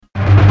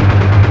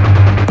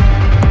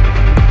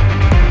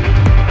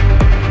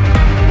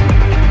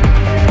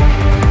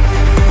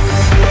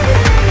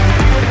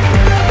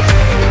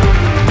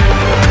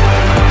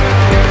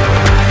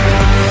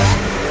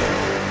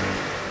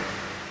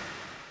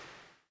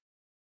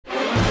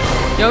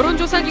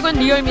여론조사기관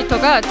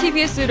리얼미터가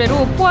TBS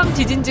의뢰로 포항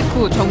지진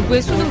직후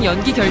정부의 수능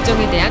연기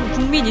결정에 대한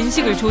국민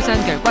인식을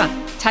조사한 결과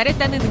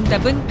잘했다는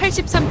응답은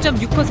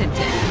 83.6%,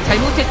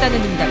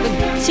 잘못했다는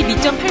응답은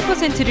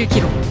 12.8%를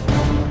기록.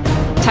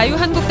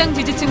 자유한국당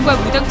지지층과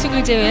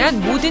무당층을 제외한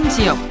모든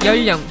지역,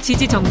 연령,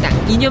 지지 정당,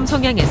 이념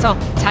성향에서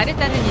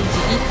잘했다는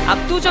인식이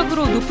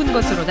압도적으로 높은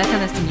것으로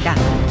나타났습니다.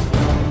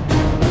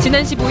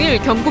 지난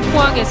 15일 경북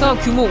포항에서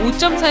규모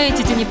 5.4의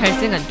지진이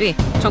발생한 뒤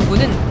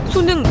정부는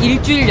수능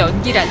일주일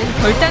연기라는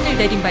결단을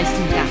내린 바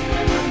있습니다.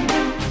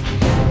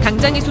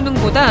 당장의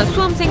수능보다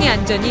수험생의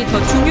안전이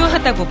더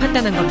중요하다고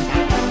판단한 겁니다.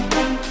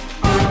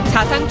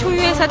 사상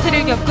초유의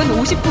사태를 겪은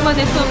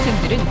 59만의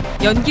수험생들은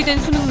연기된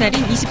수능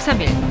날인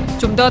 23일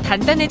좀 더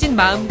단단해진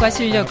마음과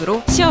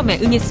실력으로 시험에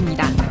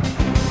응했습니다.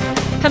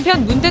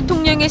 한편 문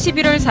대통령의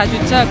 11월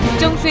 4주차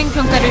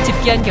국정수행평가를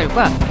집계한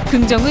결과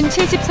긍정은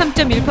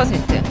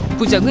 73.1%,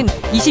 부정은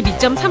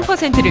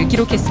 22.3%를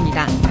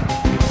기록했습니다.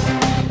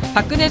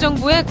 박근혜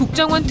정부의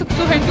국정원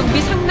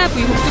특수활동비 상납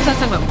의혹 수사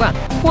상황과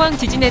포항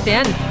지진에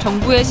대한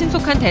정부의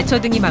신속한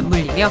대처 등이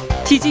맞물리며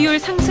지지율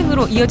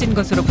상승으로 이어진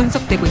것으로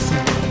분석되고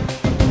있습니다.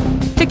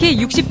 특히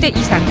 60대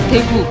이상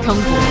대구,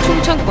 경북,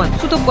 충청권,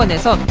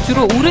 수도권에서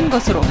주로 오른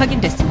것으로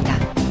확인됐습니다.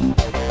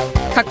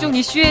 각종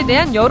이슈에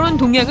대한 여론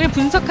동향을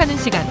분석하는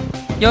시간,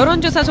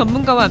 여론조사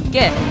전문가와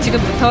함께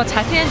지금부터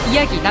자세한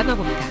이야기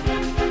나눠봅니다.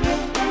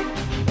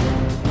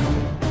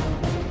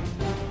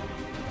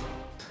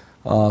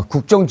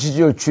 국정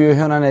지지율 주요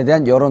현안에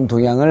대한 여론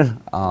동향을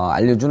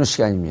알려주는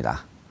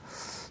시간입니다.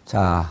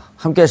 자,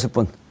 함께 하실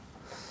분,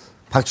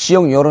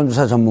 박시영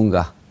여론조사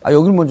전문가.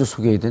 여기를 먼저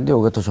소개해야 되는데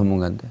여기가 더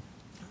전문가인데.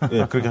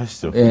 네, 그렇게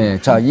하시죠. 예,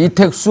 자,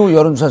 이택수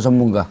여론조사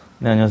전문가.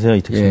 네, 안녕하세요.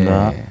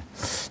 이택수입니다. 예.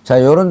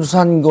 자,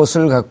 여론조사한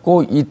것을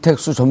갖고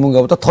이택수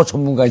전문가보다 더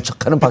전문가인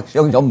척하는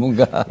박시영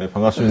전문가. 네,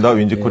 반갑습니다.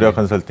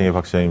 윈지코리아컨설팅의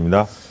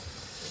박시영입니다.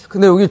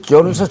 근데 여기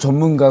여론조사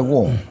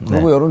전문가고,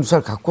 그리고 네.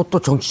 여론조사를 갖고 또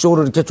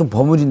정치적으로 이렇게 좀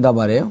버무린단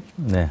말이에요.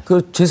 네.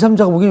 그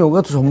제3자가 보기엔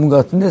여기가 더 전문가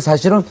같은데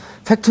사실은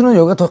팩트는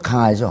여기가 더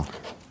강하죠.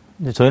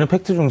 근데 저희는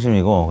팩트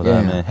중심이고, 그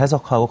다음에 예.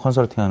 해석하고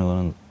컨설팅 하는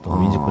거는 또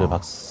윈지코리아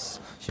박스.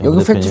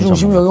 여기 팩트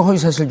중심, 여기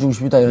허위사실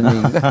중심이다, 이런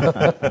얘기인가?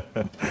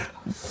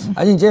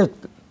 아니, 이제,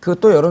 그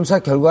또 여론조사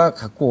결과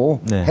갖고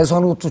네.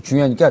 해석하는 것도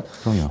중요하니까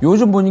그럼요.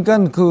 요즘 보니까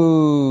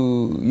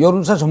그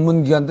여론조사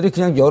전문기관들이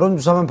그냥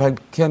여론조사만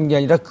발표한 게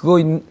아니라 그거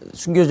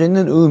숨겨져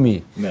있는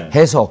의미, 네.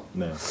 해석,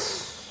 네.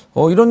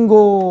 이런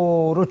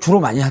거를 주로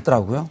많이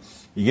하더라고요.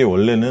 이게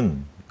원래는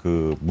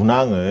그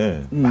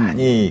문항을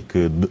많이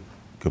그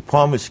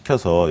포함을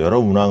시켜서 여러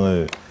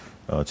문항을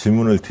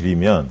질문을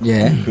드리면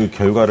예. 그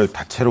결과를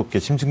다채롭게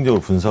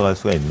심층적으로 분석할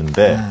수가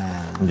있는데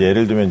이제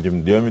예를 들면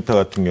지금 리얼미터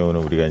같은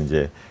경우는 우리가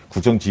이제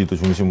국정 지지도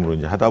중심으로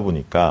이제 하다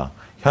보니까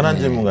현안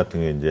질문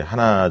같은 게 이제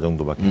하나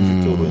정도밖에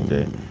실질적으로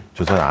이제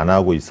조사를 안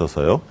하고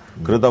있어서요.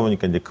 그러다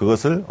보니까 이제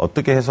그것을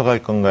어떻게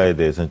해석할 건가에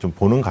대해서는 좀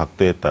보는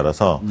각도에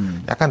따라서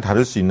약간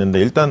다를 수 있는데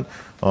일단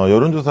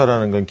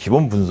여론조사라는 건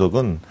기본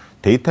분석은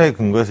데이터에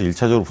근거해서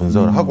 1차적으로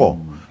분석을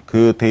하고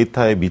그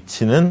데이터에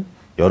미치는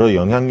여러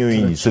영향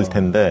요인이 그렇죠. 있을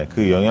텐데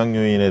그 영향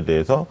요인에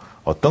대해서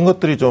어떤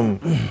것들이 좀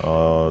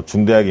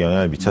중대하게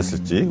영향을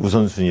미쳤을지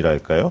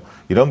우선순위랄까요?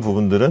 이런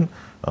부분들은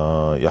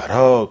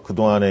여러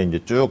그동안에 이제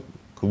쭉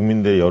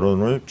국민들의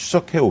여론을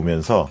추적해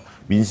오면서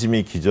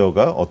민심의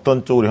기저가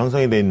어떤 쪽으로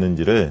형성이 돼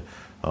있는지를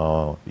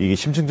이게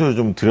심층적으로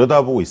좀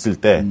들여다보고 있을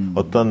때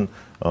어떤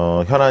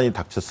현안이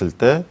닥쳤을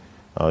때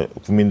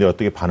국민들이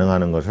어떻게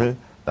반응하는 것을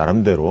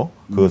나름대로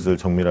그것을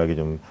정밀하게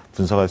좀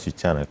분석할 수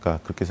있지 않을까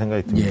그렇게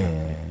생각이 듭니다.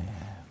 예.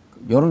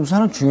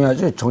 여론조사는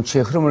중요하죠.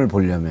 정치의 흐름을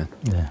보려면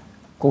네.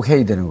 꼭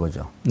해야 되는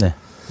거죠. 네.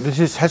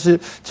 근데 사실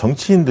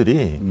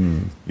정치인들이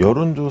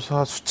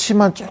여론조사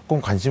수치만 조금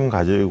관심을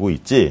가지고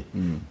있지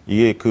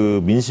이게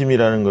그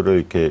민심이라는 거를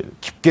이렇게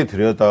깊게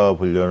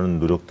들여다보려는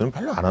노력들은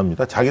별로 안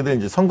합니다. 자기들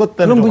이제 선거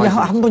때는 그런 분이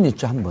한 분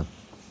있죠, 한 분.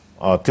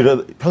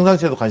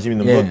 평상시에도 관심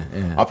있는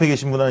분? 예. 앞에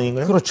계신 분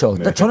아닌가요? 그렇죠.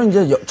 네. 저는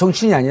이제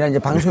정치인이 아니라 이제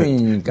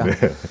방송인이니까 네.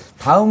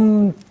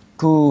 다음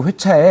그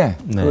회차에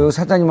네. 그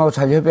사장님하고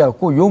잘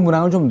협의해갖고 요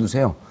문항을 좀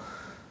넣으세요.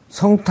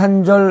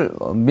 성탄절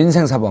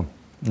민생사범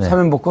네.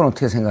 사면복권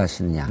어떻게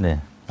생각하시느냐. 네.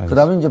 그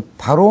다음에 이제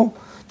바로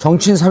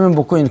정치인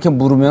사면복권 이렇게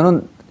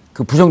물으면은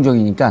그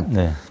부정적이니까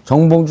네.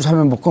 정봉주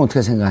사면복권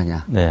어떻게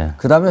생각하냐. 네.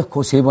 그 다음에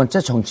그 세 번째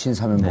정치인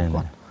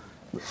사면복권.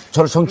 네.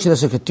 저를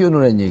정치인에서 이렇게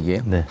띄워놓으라는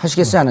얘기예요. 네.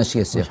 하시겠어요, 안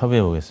하시겠어요?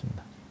 협의해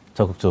보겠습니다.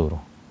 적극적으로.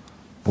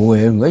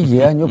 뭐예요, 그거?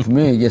 예, 아니요.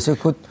 분명히 얘기했어요.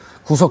 그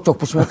구속적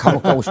부시면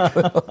감옥 가고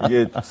싶어요.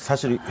 이게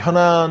사실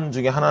현안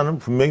중에 하나는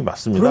분명히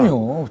맞습니다.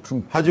 그럼요.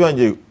 하지만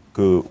이제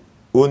그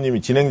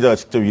의원님이 진행자가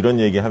직접 이런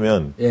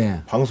얘기하면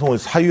예. 방송을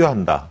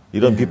사유한다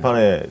이런 예.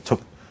 비판에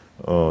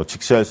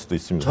직시할 수도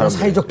있습니다. 저는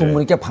사회적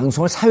동물이니까 예.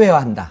 방송을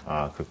사회화한다.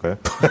 아 그럴까요?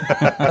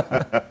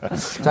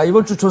 자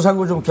이번 주 조사한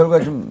거 좀 결과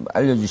좀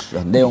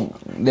알려주시죠.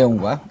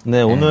 내용과.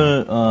 네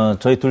오늘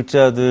저희 둘째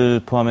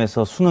아들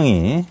포함해서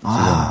수능이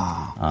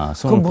지금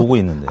수능 보고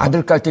있는데요.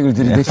 아들 깔때기를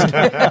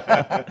들이대시네.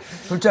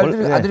 둘째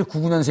아들이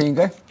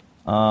 99년생인가요?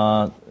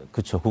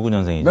 그렇죠.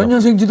 99년생이죠. 몇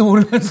년생인지도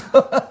모르면서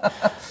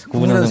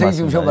 99년생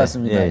지금 시험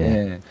봤습니다. 예,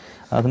 예.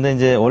 근데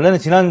이제 원래는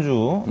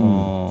지난주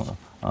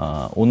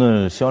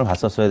오늘 시험을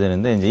봤었어야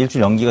되는데 이제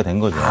일주일 연기가 된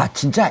거죠.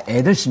 진짜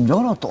애들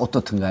심정은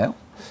어떻든가요?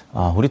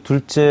 우리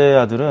둘째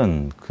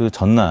아들은 그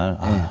전날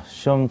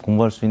시험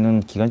공부할 수 있는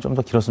기간이 좀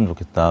더 길었으면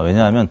좋겠다.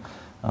 왜냐하면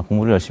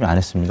공부를 열심히 안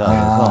했습니다.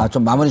 그래서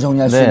좀 마무리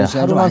정리할 수 있는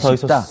시간이 좀 하루만 더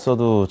아쉽다.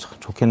 있었어도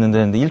좋겠는데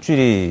했는데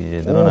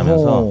일주일이 이제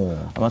늘어나면서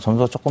아마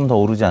점수가 조금 더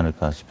오르지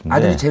않을까 싶은데.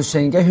 아들이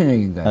재수생인가요,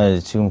 현역인가요? 네,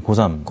 지금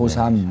고3.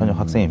 고3. 현역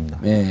학생입니다.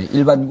 네,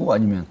 일반고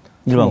아니면?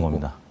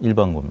 일반고입니다.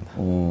 일반고입니다.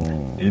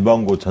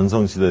 일반고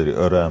전성시대를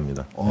열어야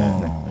합니다.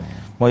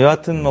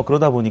 여하튼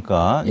그러다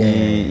보니까 이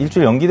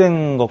일주일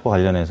연기된 것과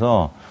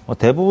관련해서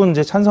대부분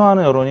이제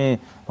찬성하는 여론이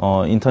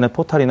인터넷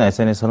포털이나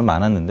SNS에서는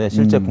많았는데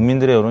실제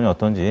국민들의 여론이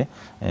어떤지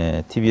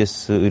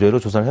TBS 의뢰로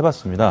조사를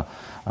해봤습니다.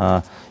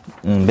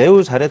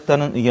 매우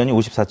잘했다는 의견이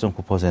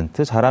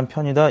 54.9%, 잘한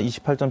편이다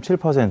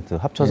 28.7%,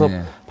 합쳐서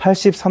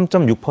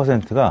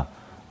 83.6%가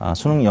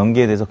수능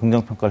연기에 대해서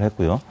긍정평가를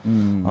했고요.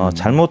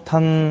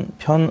 잘못한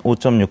편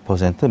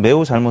 5.6%,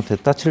 매우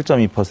잘못했다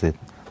 7.2%,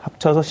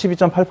 합쳐서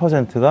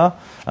 12.8%가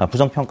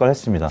부정평가를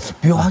했습니다.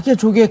 묘하게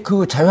저게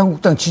그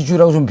자유한국당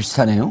지지율하고 좀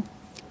비슷하네요.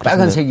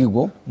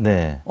 빨간색이고.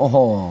 네.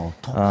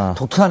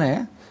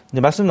 독특하네. 이제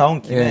말씀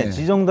나온 김에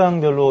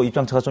지정당별로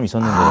입장차가 좀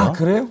있었는데요.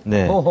 그래요?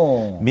 네.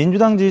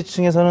 민주당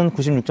지지층에서는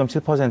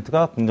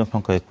 96.7%가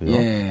긍정평가했고요.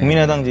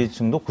 국민의당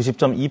지지층도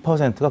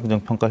 90.2%가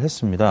긍정평가를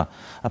했습니다.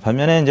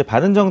 반면에 이제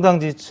바른정당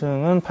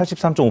지지층은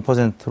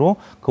 83.5%로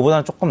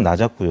그보다는 조금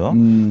낮았고요.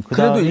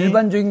 그래도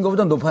일반적인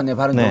것보다 높았네,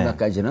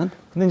 바른정당까지는.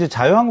 근데 이제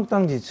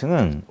자유한국당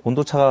지지층은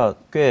온도차가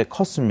꽤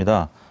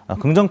컸습니다.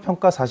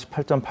 긍정평가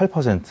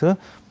 48.8%,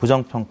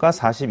 부정평가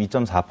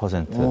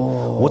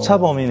 42.4%. 오차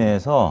범위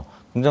내에서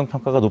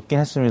긍정평가가 높긴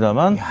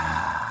했습니다만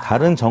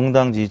다른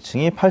정당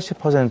지지층이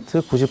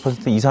 80%,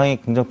 90% 이상의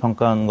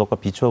긍정평가한 것과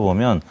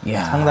비춰보면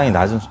상당히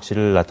낮은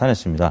수치를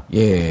나타냈습니다.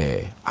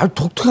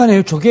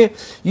 독특하네요. 저게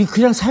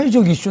그냥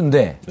사회적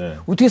이슈인데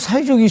어떻게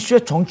사회적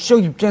이슈와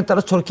정치적 입장에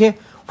따라 저렇게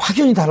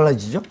확연히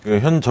달라지죠?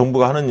 현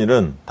정부가 하는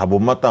일은 다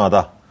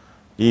못마땅하다.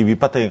 이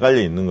밑바탕에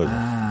깔려 있는 거죠.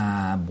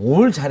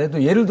 뭘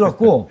잘해도 예를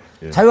들어갖고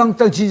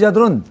자유한국당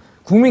지지자들은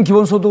국민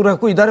기본소득을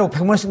갖고 이달에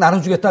 100만 원씩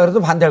나눠주겠다 그래도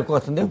반대할 것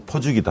같은데요?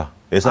 퍼주기다.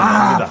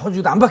 예산입니다.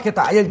 퍼주기다. 안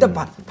받겠다. 일단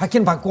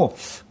받긴 받고.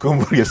 그건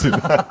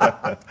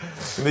모르겠습니다.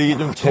 근데 이게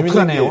좀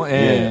재밌는 게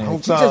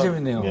한국당, 진짜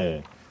재밌네요.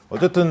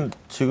 어쨌든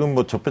지금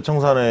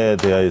적폐청산에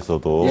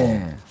대해서도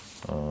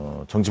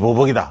정치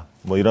보복이다.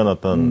 이런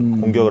어떤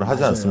공격을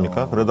하지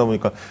않습니까? 그러다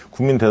보니까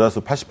국민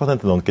대다수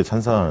 80% 넘게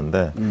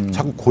찬성하는데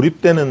자꾸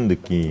고립되는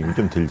느낌이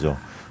좀 들죠.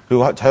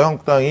 그리고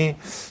자유한국당이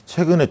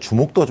최근에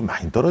주목도가 좀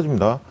많이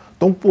떨어집니다.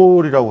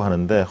 똥볼이라고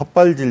하는데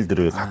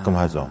헛발질들을 가끔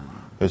하죠.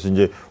 그래서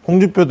이제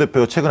홍준표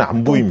대표가 최근에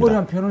안 보입니다.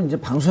 똥볼이라는 표현은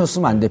이제 방송에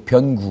쓰면 안 돼.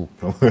 변구.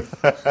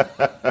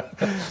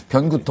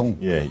 변구통.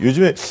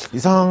 요즘에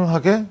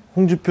이상하게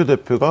홍준표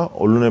대표가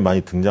언론에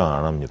많이 등장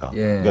안 합니다.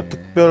 그러니까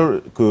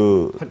특별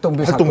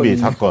활동비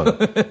사건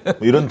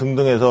이런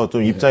등등해서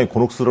좀 입장이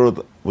곤혹스러워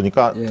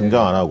보니까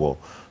등장 안 하고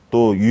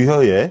또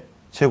유혀의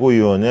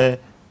최고위원의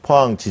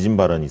포항 지진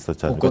발언이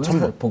있었지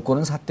않습니까?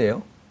 복권은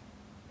샀대요.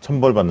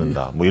 천벌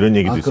받는다. 이런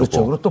얘기도 있었고.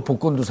 그렇죠. 그리고 또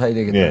복권도 사야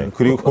되겠다.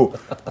 그리고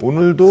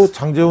오늘도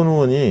장제원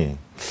의원이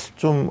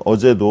좀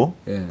어제도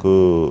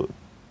그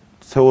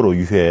세월호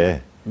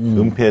유해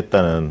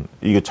은폐했다는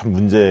이게 참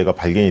문제가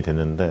발견이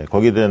됐는데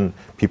거기에 대한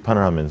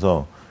비판을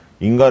하면서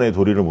인간의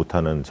도리를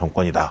못하는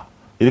정권이다.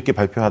 이렇게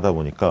발표하다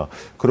보니까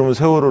그러면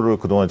세월호를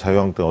그동안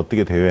자유한국당이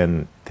어떻게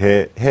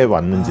대해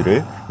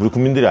왔는지를 우리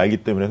국민들이 알기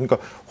때문에 그러니까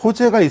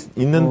호재가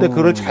있는데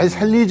그걸 잘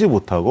살리지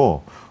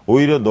못하고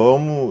오히려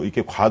너무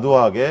이렇게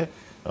과도하게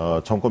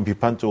정권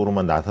비판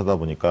쪽으로만 나서다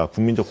보니까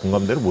국민적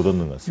공감대를 못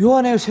얻는 것 같습니다.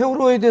 묘하네요.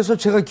 세월호에 대해서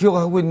제가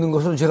기억하고 있는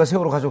것은 제가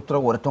세월호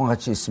가족들하고 오랫동안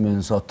같이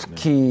있으면서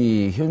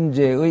특히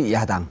현재의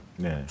야당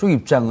쪽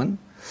입장은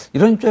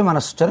이런 입장이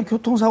많았었잖아요.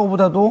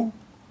 교통사고보다도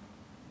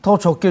더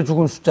적게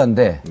죽은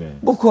숫자인데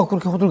그거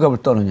그렇게 호들갑을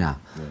떠느냐.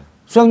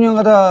 수학여행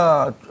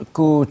가다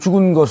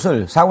죽은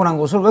것을 사고 난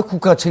것을 왜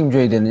국가가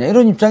책임져야 되느냐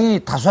이런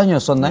입장이 다수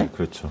아니었었나요?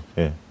 그렇죠.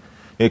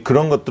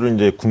 그런 것들을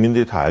이제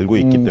국민들이 다 알고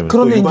있기 때문에.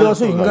 그런데 이제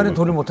와서 인간의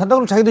도리를 못한다?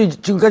 그럼 자기들이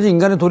지금까지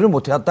인간의 도리를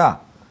못해왔다?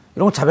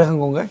 이런 거 자백한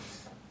건가요?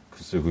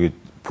 글쎄요, 그게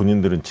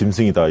본인들은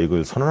짐승이다.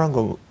 이걸 선언한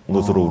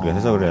것으로 우리가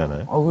해석을 해야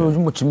하나요?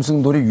 요즘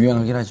짐승돌이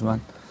유행하긴 하지만.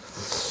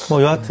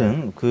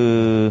 여하튼,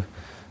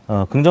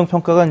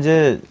 긍정평가가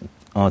이제,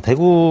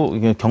 대구,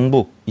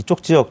 경북,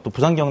 이쪽 지역, 또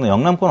부산, 경남,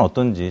 영남권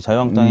어떤지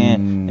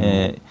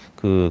자유한국당의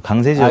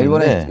강세 지역인데.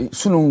 이번에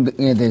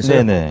수능에 대해서.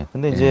 네네.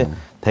 근데 이제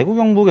대구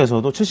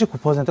경북에서도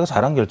 79%가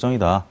잘한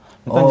결정이다.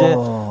 그러니까 이제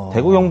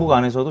대구 경북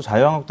안에서도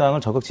자유한국당을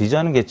적극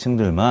지지하는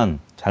계층들만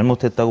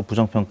잘못했다고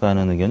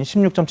부정평가하는 의견이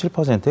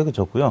 16.7%에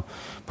그쳤고요.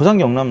 부산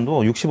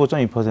경남도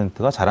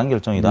 65.2%가 잘한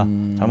결정이다.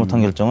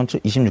 잘못한 결정은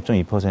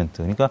 26.2%.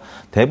 그러니까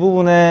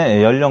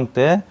대부분의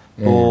연령대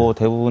또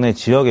대부분의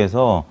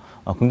지역에서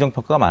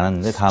긍정평가가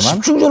많았는데 다만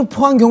집중적으로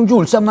포항, 경주,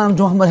 울산만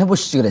좀 한번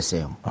해보시지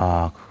그랬어요.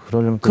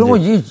 그러려면 그러면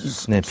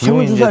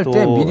비용이 조사할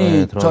때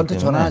미리 저한테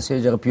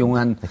전화하세요. 제가 비용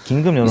한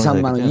긴급 2,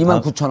 3만 원,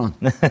 2만 9천 원.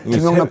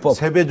 김영란법.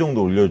 3배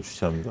정도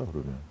올려주셔야 합니다,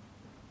 그러면.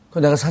 그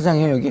내가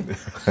사장이에요, 여기?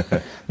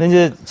 근데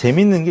이제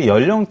재밌는 게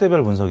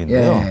연령대별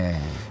분석인데요. 예.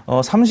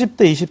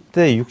 30대,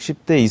 20대,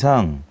 60대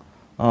이상,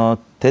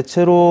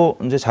 대체로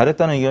이제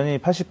잘했다는 의견이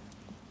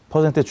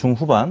 80%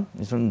 중후반,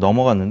 좀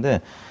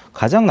넘어갔는데,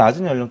 가장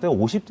낮은 연령대가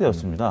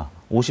 50대였습니다.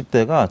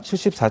 50대가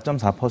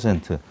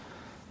 74.4%.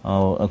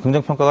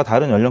 긍정평가가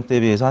다른 연령대에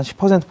비해서 한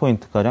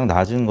 10%포인트가량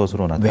낮은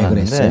것으로 나타났는데.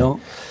 왜 그랬어요?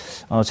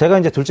 제가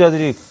이제 둘째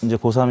아들이 이제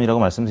고3이라고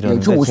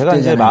말씀드렸는데, 제가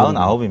이제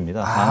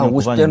 49입니다.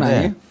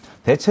 50대는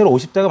대체로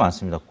 50대가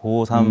많습니다.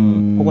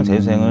 고3 혹은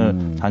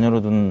재수생을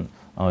자녀로 둔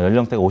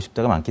연령대가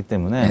 50대가 많기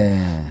때문에.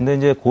 네. 근데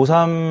이제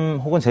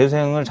고3 혹은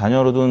재수생을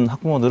자녀로 둔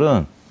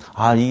학부모들은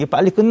이게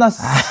빨리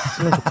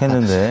끝났으면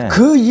좋겠는데.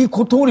 이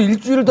고통으로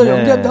일주일을 더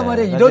연기한단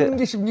말이에요. 이런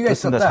게 심리가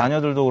그렇습니다. 있었다.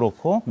 자녀들도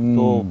그렇고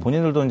또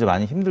본인들도 이제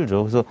많이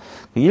힘들죠. 그래서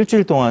그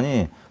일주일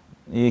동안이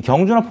이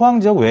경주나 포항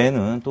지역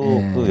외에는 또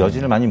그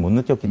여진을 많이 못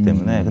느꼈기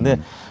때문에. 근데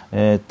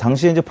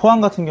당시에 이제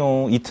포항 같은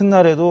경우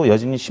이튿날에도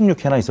여진이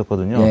 16회나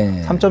있었거든요.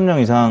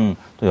 3.0 이상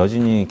또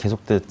여진이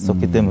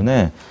계속됐었기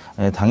때문에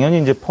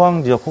당연히 이제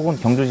포항 지역 혹은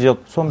경주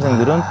지역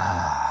수험생들은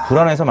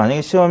불안해서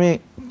만약에 시험이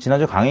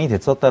지난주 강행이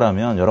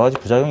됐었다라면 여러 가지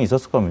부작용이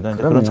있었을 겁니다.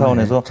 그런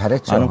차원에서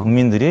잘했죠. 많은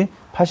국민들이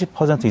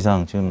 80%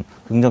 이상 지금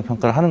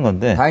긍정평가를 하는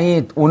건데.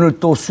 다행히 오늘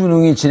또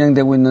수능이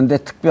진행되고 있는데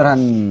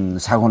특별한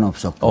사고는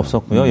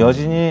없었고요.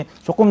 여진이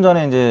조금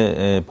전에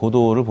이제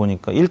보도를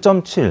보니까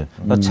 1.7,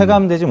 그러니까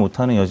체감되지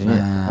못하는 여진이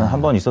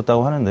한 번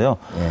있었다고 하는데요.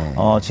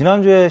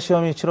 지난주에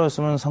시험이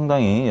치러졌으면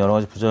상당히 여러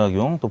가지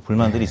부작용 또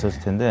불만들이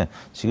있었을 텐데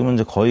지금은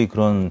이제 거의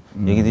그런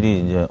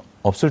얘기들이 이제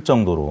없을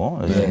정도로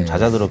좀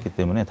잦아들었기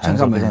때문에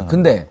잠깐만요.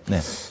 근데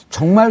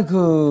정말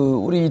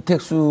우리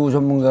이택수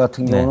전문가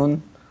같은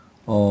경우는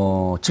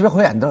집에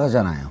거의 안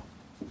들어가잖아요.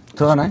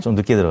 들어가나요? 좀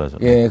늦게 들어가죠.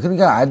 예,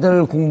 그러니까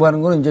아들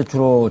공부하는 거는 이제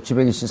주로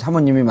집에 계신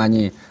사모님이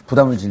많이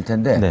부담을 질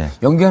텐데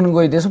연기하는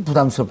거에 대해서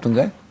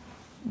부담스럽던가요?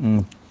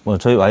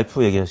 저희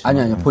와이프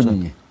얘기하시는 아니요,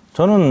 본인이.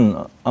 저는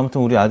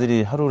아무튼 우리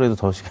아들이 하루라도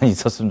더 시간이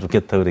있었으면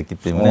좋겠다 그랬기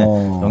때문에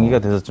연기가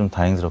돼서 좀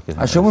다행스럽게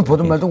생각했어요. 시험을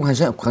보든 말든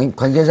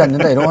관계하지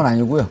않는다 이런 건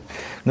아니고요.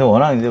 근데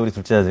워낙 이제 우리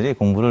둘째 아들이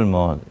공부를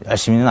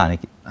열심히는 안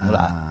했기,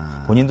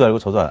 본인도 알고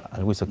저도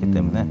알고 있었기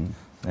때문에.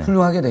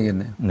 훌륭하게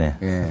되겠네요. 네.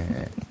 예.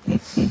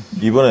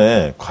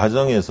 이번에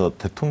과정에서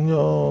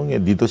대통령의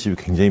리더십이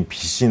굉장히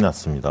빛이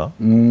났습니다.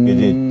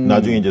 이제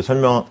나중에 이제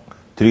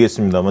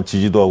설명드리겠습니다만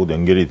지지도하고도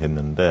연결이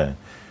됐는데,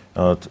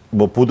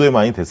 보도에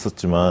많이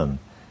됐었지만,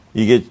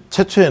 이게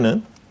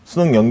최초에는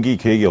수능 연기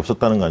계획이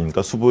없었다는 거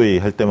아닙니까? 수보회의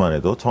할 때만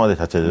해도 청와대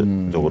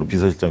자체적으로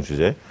비서실장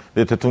주재.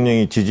 근데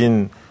대통령이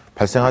지진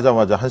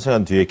발생하자마자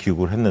 1시간 뒤에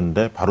귀국을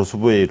했는데 바로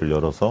수보회의를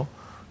열어서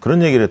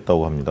그런 얘기를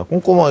했다고 합니다.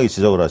 꼼꼼하게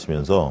지적을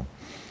하시면서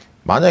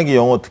만약에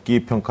영어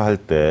듣기 평가할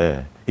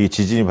때 이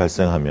지진이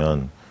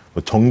발생하면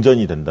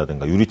정전이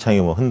된다든가 유리창이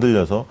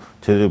흔들려서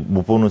제대로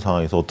못 보는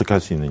상황에서 어떻게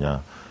할 수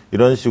있느냐.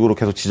 이런 식으로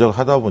계속 지적을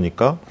하다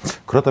보니까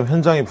그렇다면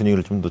현장의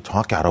분위기를 좀 더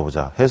정확히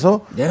알아보자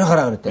해서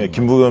내려가라 그랬대요.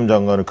 김부겸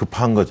장관을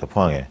급한 거죠,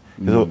 포항에.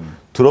 그래서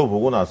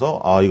들어보고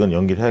나서 이건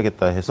연기를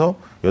해야겠다 해서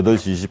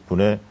 8시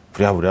 20분에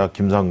부랴부랴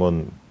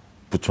김상건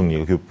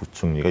부총리가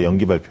교육부총리가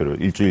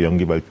일주일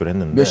연기 발표를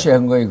했는데. 몇 시에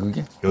한 거예요,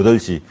 그게?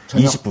 8시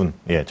 20분,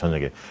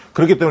 저녁에.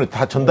 그렇기 때문에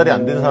다 전달이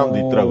안 되는 사람도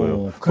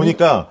있더라고요.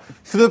 보니까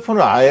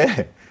휴대폰을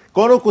아예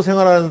꺼놓고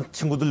생활하는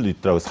친구들도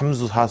있더라고요.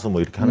 3수, 4수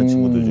이렇게 하는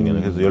친구들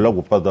중에는. 그래서 연락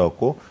못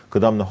받아갖고,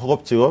 그 다음날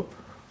허겁지겁,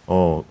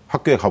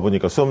 학교에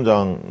가보니까,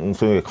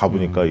 수험장소에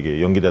가보니까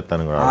이게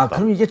연기됐다는 걸 알았다.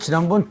 그럼 이게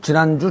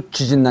지난주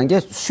지진 난 게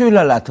수요일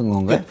날 났던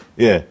건가요?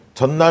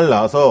 전날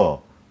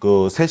나서,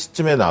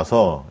 3시쯤에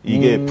나서,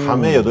 이게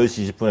밤에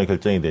 8시 20분에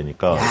결정이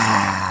되니까,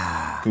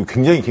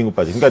 굉장히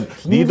긴급하지. 그러니까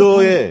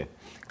리더의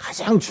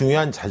가장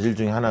중요한 자질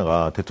중에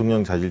하나가,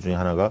 대통령 자질 중에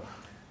하나가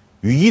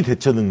위기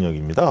대처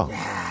능력입니다.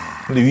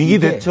 근데 위기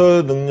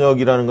대처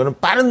능력이라는 거는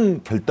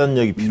빠른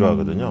결단력이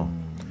필요하거든요.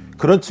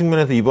 그런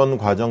측면에서 이번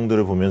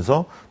과정들을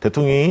보면서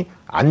대통령이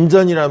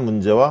안전이라는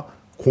문제와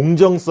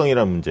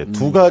공정성이라는 문제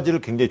두 가지를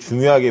굉장히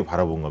중요하게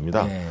바라본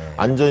겁니다.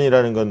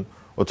 안전이라는 건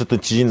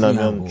어쨌든 지진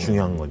나면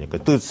중요한 거니까.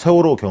 또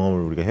세월호 경험을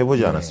우리가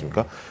해보지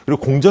않았습니까?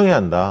 그리고 공정해야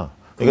한다.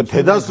 그러니까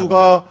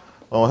대다수가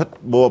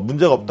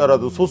문제가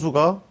없다라도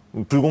소수가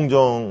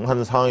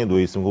불공정한 상황에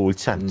놓여 있으면 그거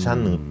옳지 않지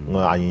않는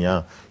거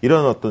아니냐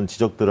이런 어떤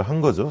지적들을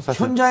한 거죠.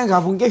 사실. 현장에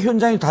가본 게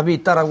현장에 답이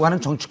있다라고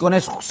하는 정치권의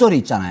속설이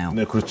있잖아요.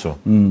 네, 그렇죠.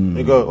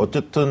 그러니까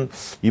어쨌든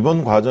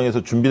이번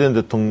과정에서 준비된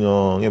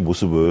대통령의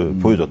모습을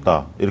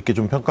보여줬다 이렇게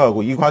좀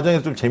평가하고 이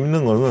과정에서 좀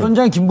재밌는 거는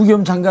현장에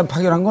김부겸 장관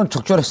파견한 건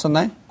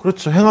적절했었나요?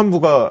 그렇죠.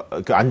 행안부가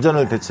그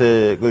안전을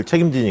대책을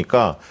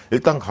책임지니까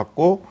일단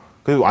갔고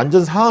그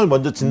안전 상황을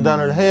먼저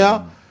진단을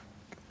해야.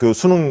 그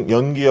수능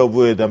연기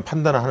여부에 대한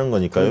판단을 하는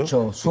거니까요.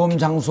 그렇죠. 수험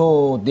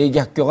장소 4개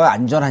학교가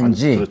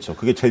안전한지. 그렇죠.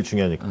 그게 제일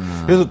중요하니까.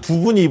 그래서 두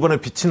분이 이번에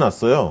빛이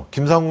났어요.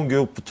 김상곤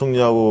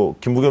교육부총리하고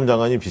김부겸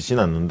장관이 빛이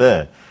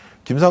났는데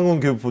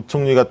김상곤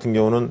교육부총리 같은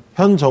경우는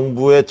현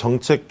정부의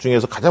정책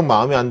중에서 가장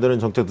마음에 안 드는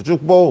정책도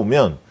쭉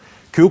뽑아오면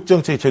교육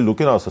정책이 제일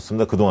높게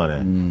나왔었습니다.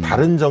 그동안에.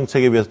 다른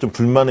정책에 비해서 좀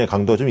불만의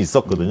강도가 좀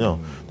있었거든요.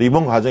 근데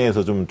이번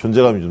과정에서 좀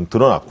존재감이 좀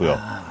드러났고요.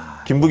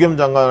 김부겸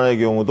장관의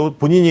경우도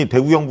본인이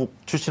대구 경북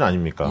출신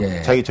아닙니까?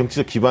 예. 자기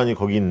정치적 기반이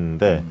거기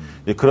있는데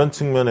이제 그런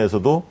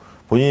측면에서도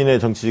본인의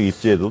정치적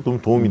입지에도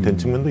좀 도움이 된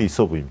측면도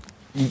있어 보입니다.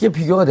 이게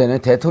비교가 되네.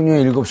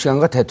 대통령의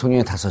 7시간과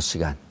대통령의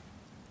 5시간.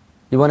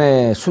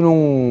 이번에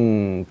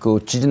수능,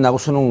 지진 나고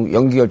수능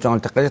연기 결정할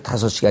때까지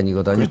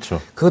 5시간이거든요. 그렇죠.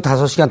 그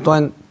 5시간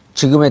동안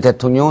지금의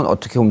대통령은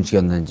어떻게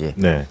움직였는지.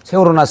 네.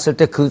 세월호 났을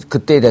때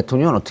그때의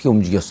대통령은 어떻게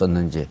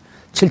움직였었는지.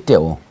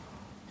 7대5.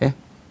 예?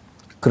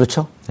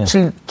 그렇죠? 네.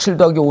 7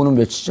 더하기 5는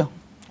몇이죠?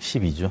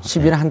 12죠.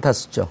 10이는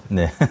한다스죠.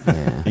 네.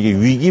 이게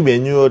위기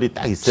매뉴얼이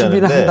딱 있어야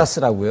 10이는 하는데.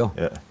 한다스라고요.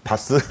 예,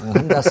 다스?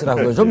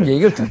 한다스라고요. 좀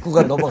얘기를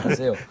듣고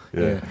넘어가세요.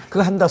 예. 예. 그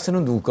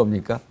한다스는 누구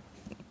겁니까?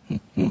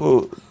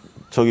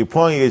 저기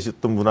포항에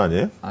계셨던 분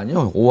아니에요?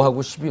 아니요. 5하고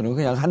 10이는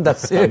그냥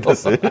한다스예요.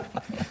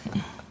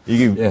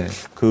 이게 예.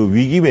 그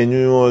위기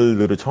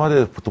매뉴얼들을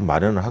청와대에서 보통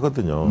마련을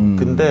하거든요.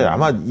 근데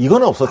아마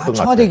이거는 없었던 것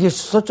같아요. 청와대에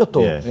계셨었죠,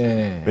 또. 예.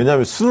 예.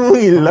 왜냐하면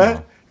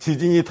수능일날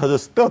지진이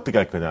터졌을 때 어떻게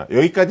할 거냐.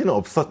 여기까지는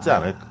없었지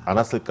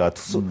않았을까.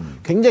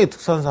 굉장히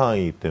특수한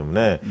상황이기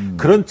때문에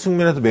그런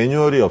측면에서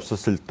매뉴얼이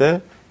없었을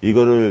때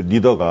이거를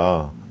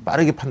리더가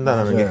빠르게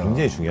판단하는 게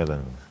굉장히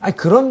중요하다는 거예요. 아니,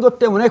 그런 것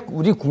때문에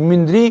우리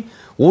국민들이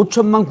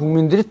 5천만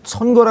국민들이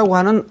선거라고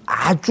하는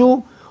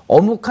아주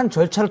어묵한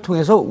절차를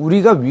통해서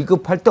우리가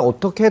위급할 때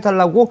어떻게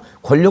해달라고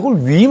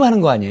권력을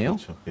위임하는 거 아니에요?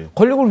 그렇죠. 예.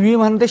 권력을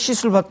위임하는데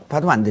시술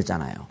받으면 안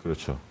되잖아요.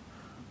 그렇죠.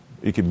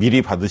 이렇게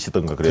미리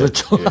받으시던가 그래요.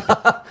 그렇죠. 예.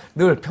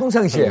 늘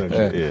평상시에.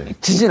 평상시에, 예. 예.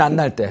 지진 안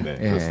날 때. 네,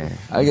 예. 그렇습니다.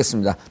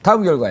 알겠습니다.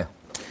 다음 결과요.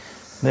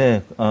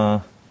 네,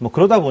 뭐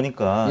그러다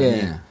보니까 예.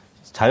 이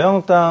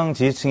자유한국당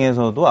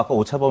지지층에서도 아까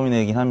오차 범위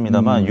내긴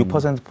합니다만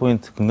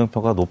 6%포인트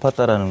긍정평가가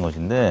높았다라는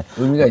것인데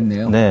의미가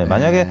있네요. 네,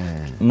 만약에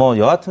예. 뭐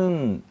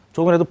여하튼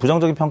조금이라도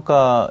부정적인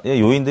평가의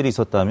요인들이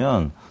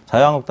있었다면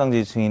자유한국당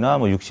지지층이나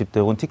뭐 60대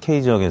혹은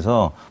TK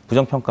지역에서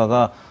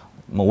부정평가가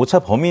뭐 오차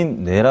범위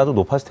내라도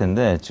높았을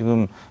텐데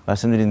지금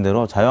말씀드린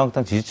대로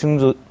자유한국당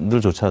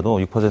지지층들조차도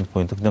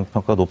 6%포인트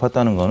긍정평가가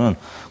높았다는 거는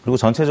그리고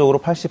전체적으로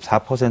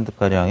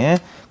 84%가량의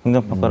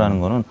긍정평가라는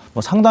거는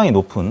뭐 상당히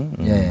높은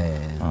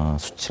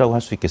수치라고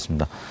할 수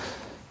있겠습니다.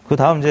 그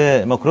다음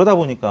이제 뭐 그러다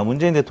보니까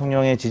문재인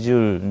대통령의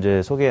지지율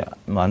이제 소개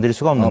안 드릴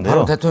수가 없는데요.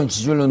 바로 대통령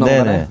지지율로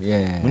넘어가네요.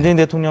 예. 문재인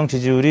대통령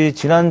지지율이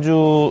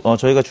지난주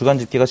저희가 주간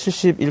집계가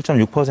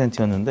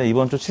 71.6%였는데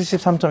이번 주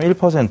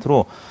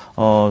 73.1%로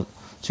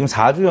지금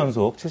 4주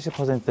연속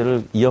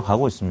 70%를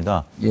이어가고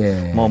있습니다.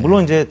 예. 뭐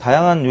물론 이제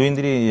다양한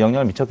요인들이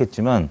영향을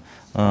미쳤겠지만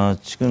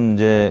지금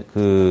이제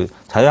그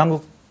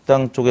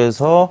자유한국당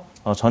쪽에서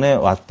전에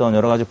왔던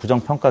여러 가지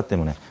부정평가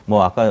때문에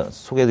뭐 아까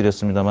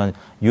소개해드렸습니다만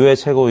유해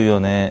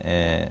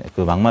최고위원회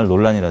그 막말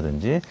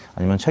논란이라든지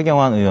아니면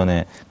최경환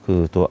의원의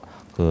그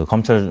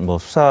검찰 뭐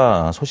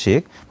수사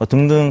소식 뭐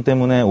등등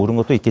때문에 오른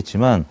것도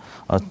있겠지만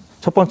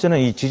첫 번째는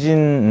이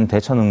지진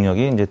대처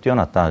능력이 이제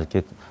뛰어났다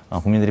이렇게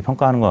국민들이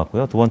평가하는 것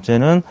같고요. 두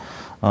번째는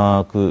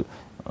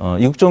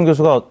이국정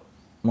교수가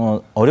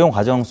뭐 어려운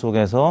과정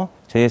속에서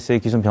JSA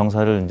기순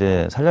병사를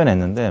이제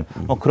살려냈는데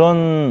뭐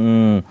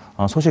그런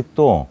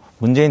소식도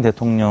문재인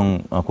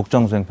대통령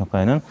국정수행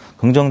평가에는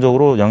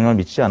긍정적으로 영향을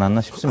미치지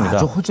않았나 싶습니다.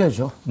 아주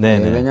호재죠. 네,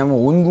 네, 왜냐하면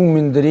온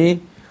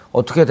국민들이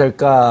어떻게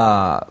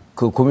될까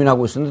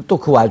고민하고 있었는데 또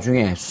그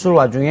와중에 수술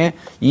와중에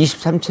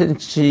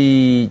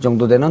 23cm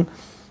정도 되는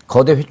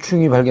거대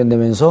회충이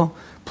발견되면서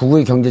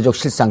부부의 경제적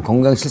실상,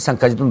 건강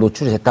실상까지도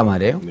노출이 됐단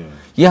말이에요. 네.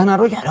 이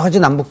하나로 여러 가지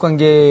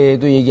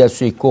남북관계도 얘기할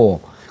수 있고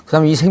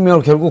그다음에 이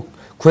생명을 결국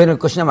구해낼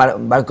것이냐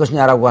말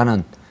것이냐라고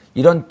하는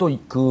이런 또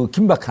그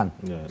긴박한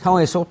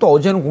상황에 있었고 또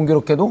어제는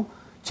공교롭게도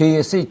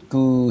JS의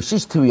그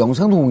CCTV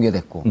영상도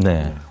공개됐고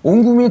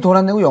온 국민이 돈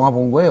안 내고 영화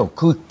본 거예요.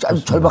 그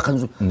아주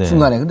절박한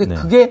순간에. 근데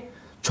그게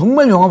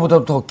정말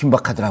영화보다도 더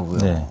긴박하더라고요.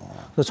 네.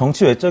 그래서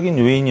정치 외적인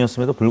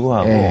요인이었음에도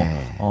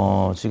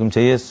불구하고 지금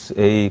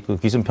JSA 그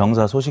기순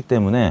병사 소식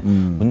때문에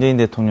문재인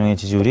대통령의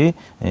지지율이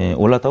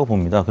올랐다고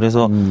봅니다.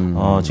 그래서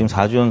지금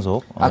 4주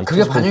연속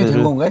그게 반영이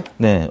된 건가요?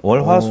 네,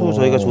 월화수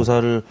저희가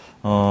조사를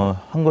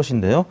한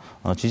것인데요.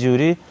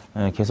 지지율이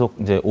계속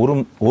이제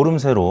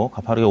오름세로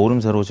가파르게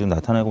오름세로 지금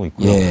나타나고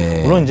있고요.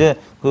 물론 이제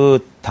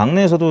그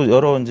당내에서도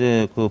여러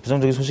이제 그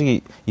부정적인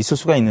소식이 있을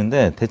수가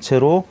있는데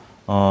대체로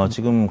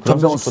지금 그런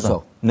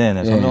소식보다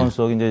전병헌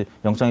수석이 이제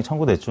영장이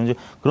청구됐죠. 이제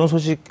그런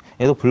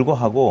소식에도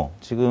불구하고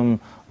지금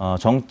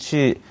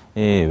정치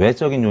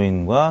외적인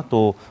요인과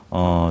또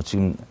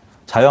지금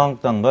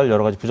자유한국당과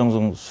여러 가지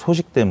부정적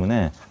소식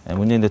때문에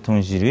문재인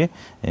대통령 지지율이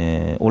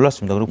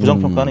올랐습니다. 그리고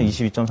부정평가는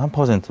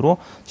 22.3%로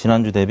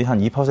지난주 대비 한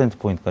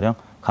 2%포인트가량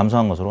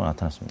감소한 것으로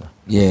나타났습니다.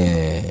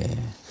 예.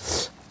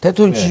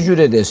 대통령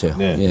지지율에 대해서요.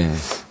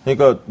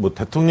 그러니까 뭐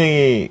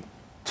대통령이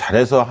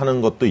잘해서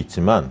하는 것도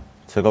있지만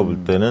제가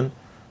볼 때는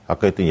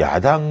아까 했던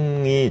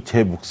야당이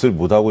제 몫을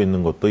못하고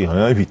있는 것도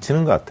영향을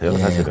미치는 것 같아요,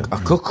 사실은.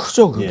 그거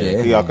크죠, 그게.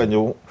 그게 아까 이제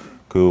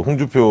그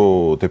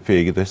홍준표 대표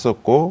얘기도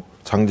했었고,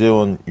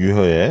 장제원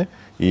유효의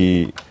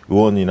이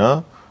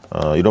의원이나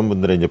이런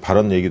분들의 이제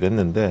발언 얘기도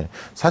했는데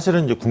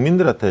사실은 이제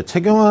국민들한테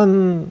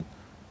최경환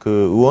그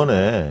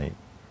의원의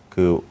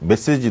그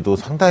메시지도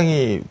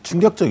상당히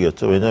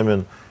충격적이었죠.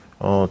 왜냐하면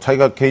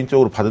자기가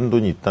개인적으로 받은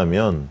돈이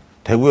있다면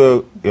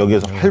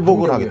대구역에서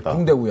할복을 하겠다.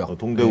 동대구역.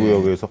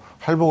 동대구역에서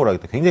할복을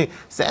하겠다. 굉장히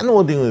센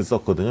워딩을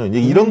썼거든요.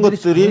 이제 이런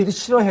것들이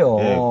싫어해요.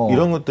 예,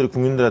 이런 것들이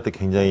국민들한테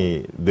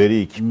굉장히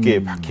뇌리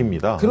깊게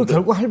박힙니다. 그리고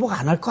결국 할복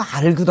안 할 거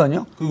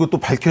알거든요. 그리고 또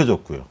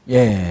밝혀졌고요.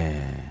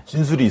 예.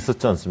 진술이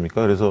있었지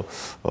않습니까? 그래서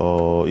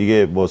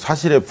이게 뭐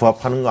사실에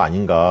부합하는 거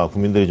아닌가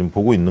국민들이 좀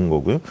보고 있는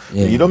거고요.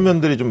 예. 이런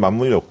면들이 좀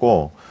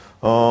맞물렸고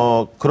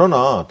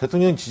그러나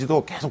대통령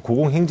지지도 계속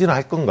고공행진을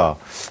할 건가?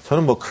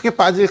 저는 뭐 크게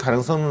빠질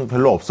가능성은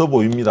별로 없어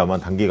보입니다만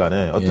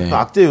단기간에 어쨌든 예.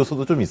 악재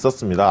요소도 좀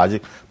있었습니다.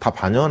 아직 다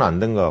반영은 안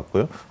된 것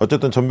같고요.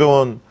 어쨌든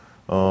전병헌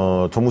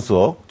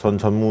전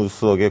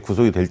전무수석의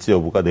구속이 될지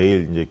여부가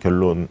내일 이제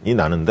결론이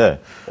나는데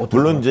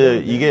물론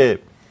이제 이게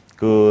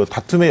그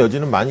다툼의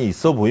여지는 많이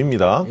있어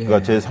보입니다. 예.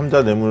 그러니까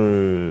제3자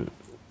뇌물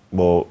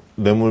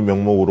뇌물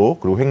명목으로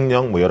그리고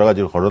횡령 여러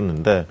가지를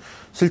걸었는데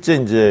실제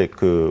이제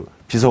그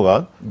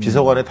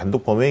비서관의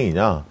단독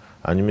범행이냐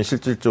아니면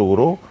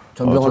실질적으로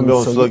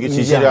전병헌 수석이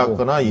지시를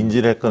했거나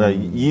인지를 했거나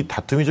이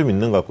다툼이 좀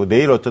있는 것 같고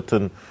내일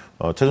어쨌든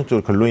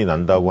최종적으로 결론이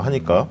난다고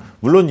하니까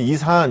물론 이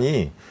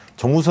사안이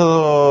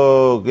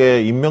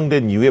정무석에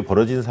임명된 이후에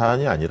벌어진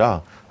사안이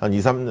아니라 한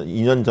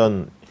 2년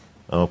전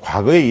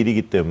과거의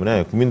일이기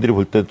때문에 국민들이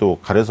볼 때도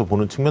가려서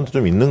보는 측면도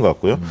좀 있는 것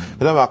같고요.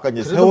 그다음에 아까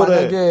이제 세월에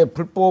만약에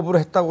불법으로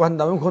했다고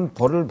한다면 그건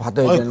벌을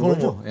받아야 되는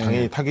거죠. 뭐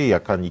당연히 타격이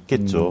약간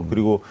있겠죠.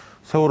 그리고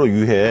세월호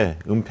유해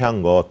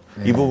은폐한 것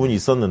이 부분이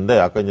있었는데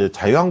아까 이제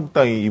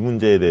자유한국당이 이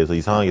문제에 대해서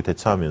이상하게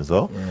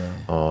대처하면서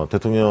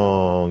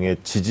대통령의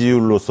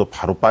지지율로서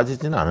바로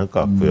빠지지는 않을 것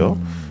같고요.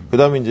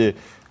 그다음에 이제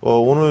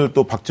오늘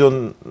또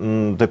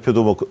박지원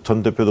대표도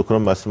전 대표도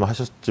그런 말씀을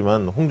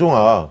하셨지만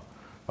홍종학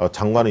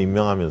장관을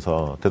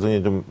임명하면서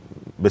대통령이 좀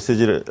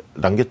메시지를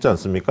남겼지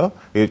않습니까?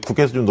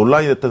 국회에서 좀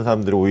논란이 됐던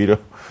사람들이 오히려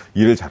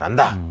일을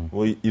잘한다.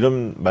 뭐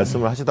이런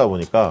말씀을 하시다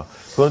보니까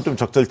그건 좀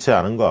적절치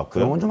않은 것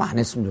같고요. 그런 건 좀 안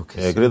했으면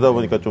좋겠어요. 예, 그러다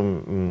보니까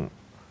좀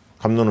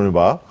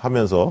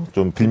갑론을박하면서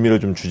좀 빌미를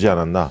좀 주지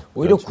않았나.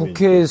 오히려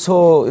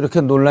국회에서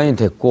이렇게 논란이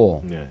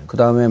됐고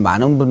그다음에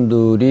많은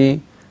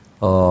분들이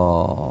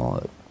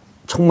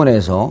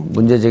청문회에서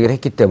문제 제기를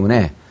했기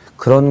때문에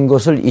그런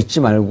것을 잊지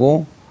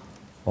말고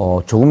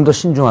조금 더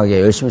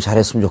신중하게 열심히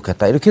잘했으면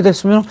좋겠다. 이렇게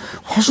됐으면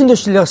훨씬 더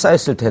신뢰가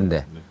쌓였을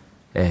텐데.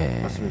 예.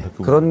 맞습니다.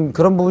 그런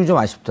부분이 좀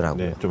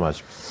아쉽더라고요. 네, 좀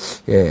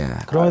아쉽습니다. 예.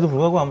 그럼에도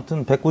불구하고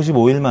아무튼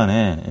 195일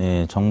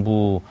만에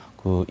정부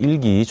그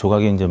 1기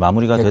조각이 이제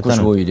마무리가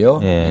됐다는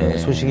 195일이요? 예,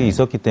 소식이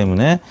있었기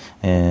때문에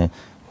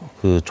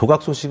그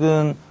조각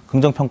소식은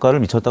긍정 평가를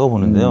미쳤다고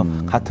보는데요.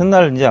 같은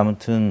날 이제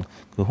아무튼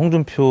그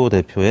홍준표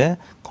대표의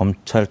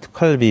검찰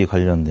특활비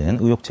관련된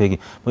의혹 제기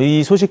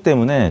이 소식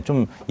때문에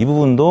좀 이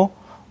부분도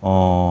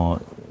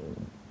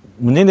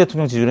문재인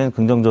대통령 지지율에는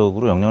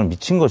긍정적으로 영향을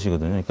미친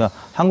것이거든요. 그러니까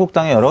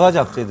한국당의 여러 가지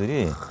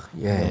악재들이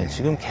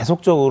지금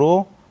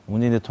계속적으로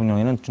문재인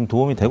대통령에는 좀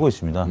도움이 되고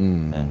있습니다.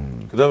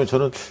 그다음에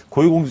저는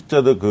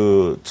고위공직자들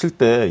칠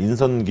때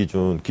인선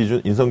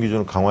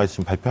기준을 강화해서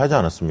지금 발표하지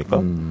않았습니까?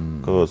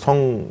 그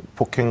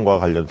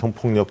성폭행과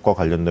성폭력과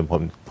관련된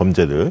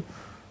범죄들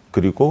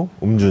그리고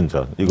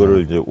음주운전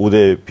이거를 이제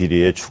 5대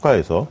비리에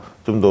추가해서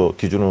좀 더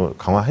기준을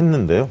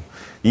강화했는데요.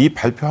 이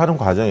발표하는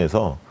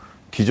과정에서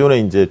기존에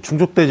이제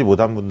충족되지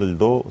못한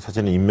분들도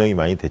사실은 임명이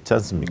많이 됐지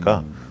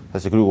않습니까?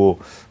 사실 그리고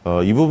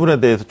이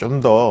부분에 대해서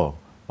좀 더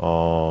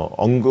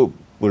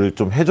언급을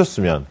좀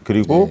해줬으면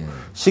그리고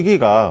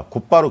시기가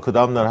곧바로 그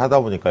다음날 하다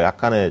보니까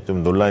약간의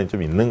좀 논란이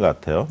좀 있는 것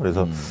같아요.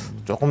 그래서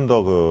조금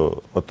더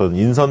어떤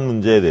인선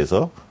문제에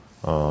대해서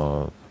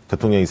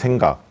대통령의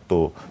생각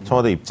또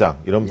청와대 입장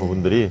이런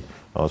부분들이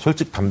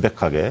솔직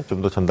담백하게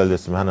좀 더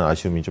전달됐으면 하는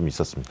아쉬움이 좀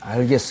있었습니다.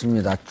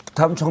 알겠습니다.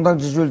 다음 정당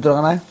지지율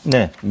들어가나요?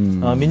 네.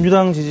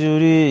 민주당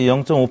지지율이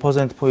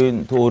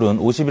 0.5%포인트 오른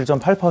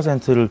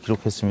 51.8%를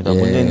기록했습니다.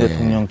 문재인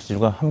대통령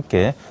지지율과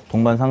함께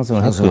동반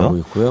상승을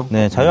했고요.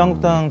 네,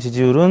 자유한국당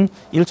지지율은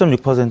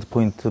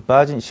 1.6%포인트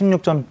빠진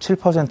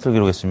 16.7%를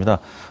기록했습니다.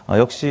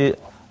 역시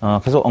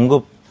계속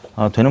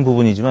언급되는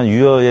부분이지만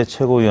유여의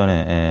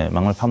최고위원회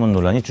막말 파문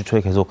논란이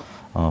주초에 계속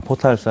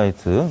포털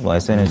사이트,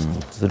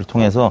 SNS를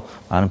통해서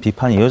많은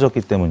비판이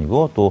이어졌기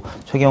때문이고 또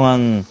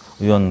최경환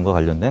의원과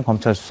관련된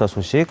검찰 수사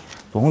소식,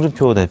 또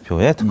홍준표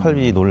대표의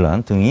특활비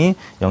논란 등이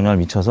영향을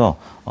미쳐서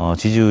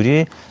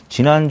지지율이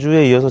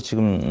지난주에 이어서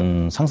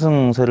지금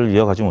상승세를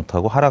이어가지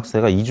못하고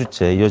하락세가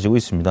 2주째 이어지고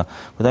있습니다.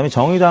 그다음에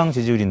정의당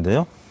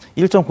지지율인데요.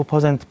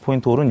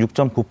 1.9%포인트 오른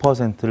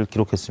 6.9%를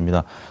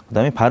기록했습니다.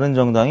 그다음에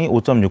바른정당이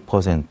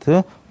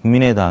 5.6%,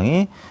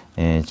 국민의당이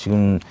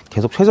지금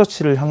계속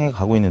최저치를 향해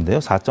가고 있는데요.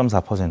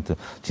 4.4%.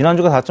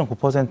 지난주가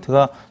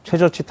 4.9%가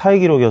최저치 타이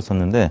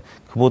기록이었었는데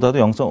그보다도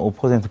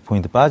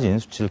 0.5%포인트 빠진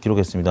수치를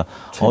기록했습니다.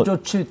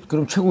 최저치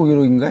그럼 최고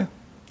기록인가요?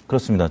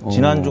 그렇습니다.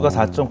 지난주가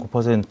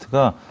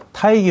 4.9%가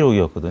타이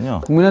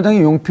기록이었거든요.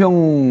 국민의당이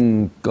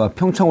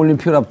평창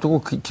올림픽을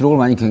앞두고 그 기록을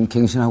많이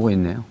갱신하고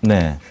있네요.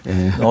 네.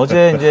 예.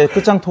 어제 이제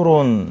끝장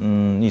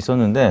토론이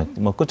있었는데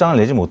뭐 끝장을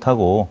내지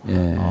못하고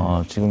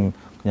지금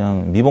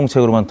그냥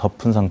미봉책으로만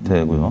덮은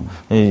상태고요.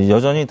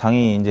 여전히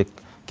당이 이제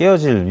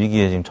깨어질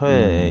위기에 지금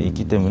처해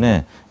있기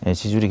때문에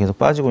지지율이 계속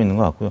빠지고 있는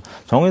것 같고요.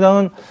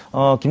 정의당은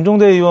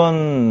김종대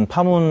의원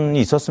파문이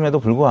있었음에도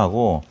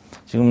불구하고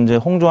지금 이제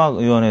홍종학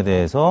의원에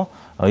대해서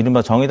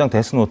이른바 정의당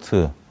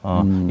데스노트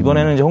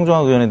이번에는 이제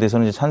홍종학 의원에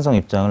대해서는 이제 찬성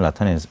입장을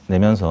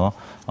나타내면서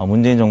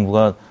문재인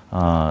정부가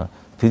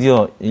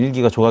드디어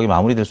 1기가 조각이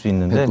마무리될 수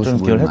있는데 좀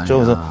기여를 했죠.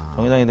 그래서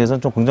정의당에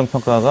대해서는 좀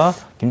긍정평가가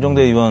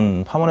김종대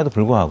의원 파문에도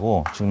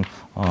불구하고 지금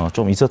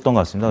좀 있었던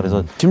것 같습니다.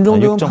 그래서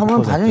김종대 의원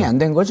파문은 반영이 안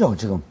된 거죠,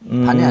 지금?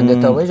 반영이 안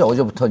됐다고 해야죠,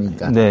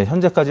 어제부터니까. 네,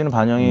 현재까지는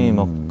반영이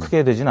뭐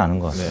크게 되지는 않은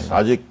것 같습니다. 네,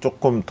 아직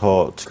조금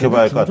더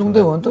지켜봐야 할 것 같은데. 김종대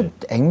의원도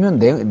액면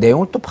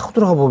내용을 또 파고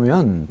들어가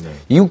보면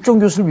이육종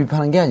교수를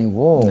비판한 게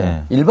아니고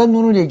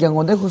일반론을 얘기한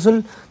건데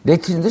그것을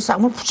네티즌들이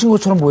싹물 붙인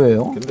것처럼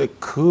보여요. 근데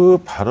그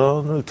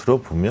발언을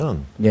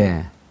들어보면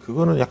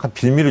그거는 약간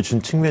빌미를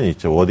준 측면이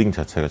있죠. 워딩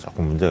자체가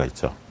조금 문제가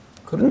있죠.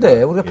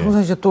 그런데 우리가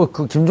평상시에 또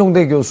그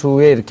김종대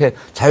교수의 이렇게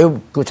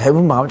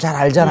자유분 마음을 잘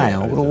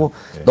알잖아요. 그리고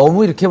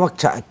너무 이렇게 막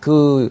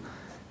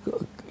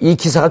이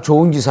기사가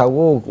좋은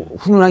기사고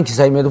훈훈한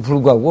기사임에도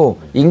불구하고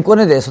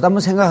인권에 대해서도 한번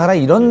생각하라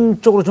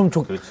이런 쪽으로 좀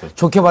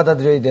좋게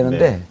받아들여야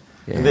되는데.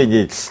 근데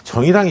이제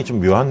정의당이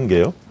좀 묘한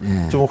게요.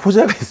 좀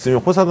호재가 있으면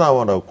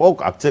호사나무라고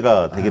꼭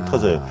악재가 되게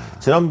터져요.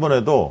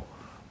 지난번에도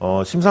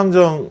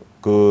심상정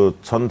그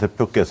전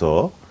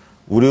대표께서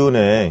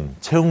우리은행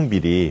채용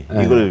비리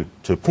이걸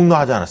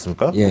폭로하지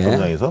않았습니까?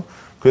 정당에서.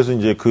 그래서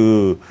이제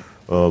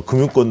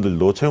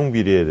금융권들도 채용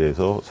비리에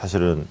대해서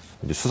사실은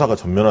이제 수사가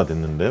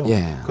전면화됐는데요.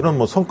 그런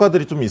뭐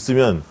성과들이 좀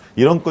있으면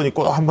이런 건이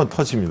꼭 한번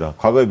터집니다.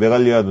 과거에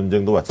메갈리아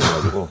논쟁도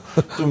마찬가지고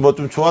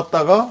좀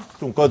좋았다가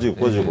좀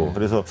꺼지고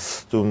그래서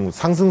좀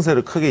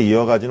상승세를 크게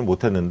이어가지는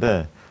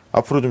못했는데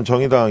앞으로 좀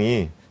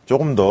정의당이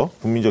조금 더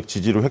국민적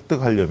지지를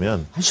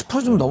획득하려면 한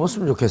 10% 좀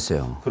넘었으면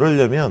좋겠어요.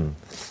 그러려면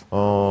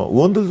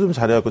의원들도 좀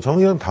잘해갖고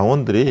정의당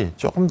당원들이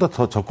조금 더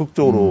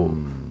적극적으로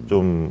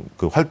좀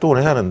그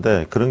활동을 해야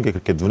하는데 그런 게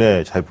그렇게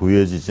눈에 잘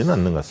보여지지는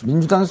않는 것 같습니다.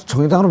 민주당에서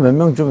정의당으로 몇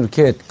명 좀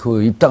이렇게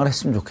입당을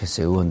했으면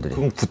좋겠어요, 의원들이.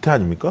 그건 구태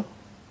아닙니까?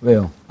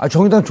 왜요?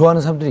 정의당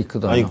좋아하는 사람들이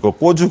있거든요. 아니, 그거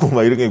꿔주고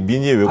막 이런 게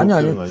민의에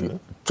왜곡되는 거 아니에요?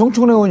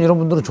 정청래 의원 이런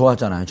분들은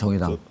좋아하잖아요,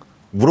 정의당.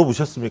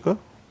 물어보셨습니까?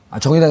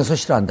 정의당에서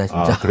싫어한다,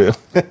 진짜. 그래요?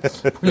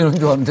 본인은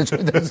좋아하는데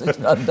정의당에서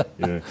싫어한다.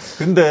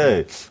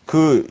 근데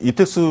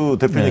이택수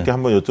대표님께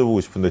한번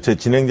여쭤보고 싶은데 제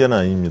진행자는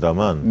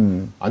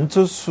아닙니다만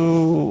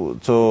안철수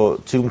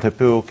지금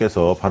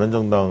대표께서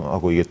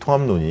바른정당하고 이게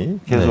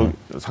통합론이 계속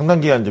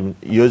상당 기간 좀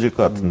이어질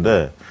것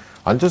같은데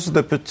안철수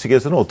대표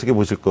측에서는 어떻게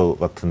보실 것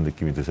같은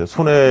느낌이 드세요?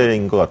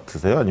 손해인 것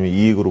같으세요? 아니면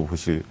이익으로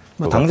보실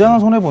것 당장은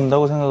손해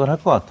본다고 생각을 할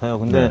것 같아요.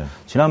 근데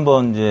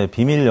지난번 이제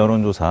비밀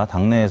여론조사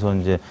당내에서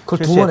이제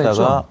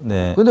실시했다가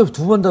근데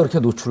두 번 다 그렇게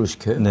노출을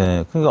시켜요.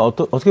 네. 그러니까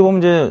어떻게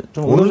보면 이제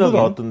좀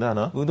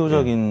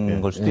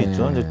의도적인 걸 수도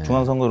있죠. 이제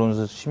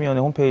중앙선거론조사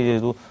심의위원회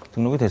홈페이지에도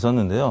등록이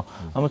됐었는데요.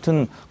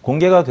 아무튼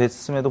공개가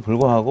됐음에도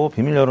불구하고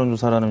비밀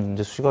여론조사라는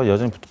이제 수식어가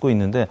여전히 붙고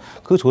있는데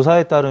그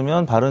조사에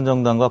따르면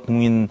바른정당과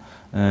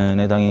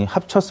국민의당이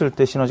합쳤을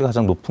때 시너지가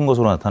가장 높은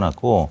것으로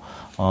나타났고,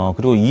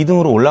 그리고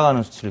 2등으로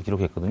올라가는 수치를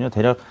기록했거든요.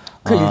 대략.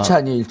 1차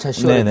아니에요? 1차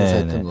 10월에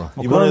조사했던 거.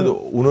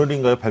 이번에도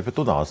오늘인가요? 발표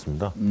또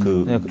나왔습니다.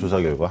 조사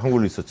결과.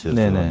 한국리서치에서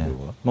나온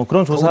결과. 뭐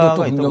그런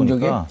조사가 있다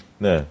보니까.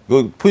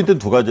 그 포인트는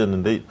두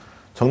가지였는데,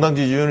 정당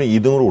지지율은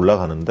 2등으로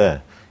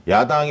올라가는데,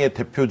 야당의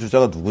대표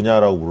주자가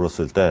누구냐라고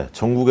물었을 때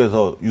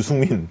전국에서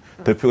유승민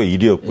대표가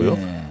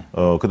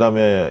 1위였고요. 그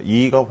다음에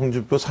 2위가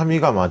홍준표,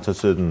 3위가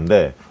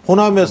안철수였는데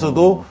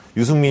호남에서도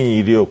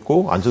유승민이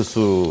 1위였고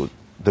안철수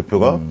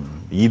대표가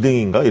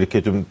 2등인가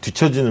이렇게 좀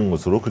뒤처지는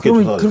것으로 그렇게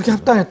그러면 그렇게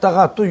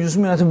합당했다가 또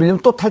유승민한테 밀리면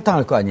또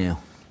탈당할 거 아니에요?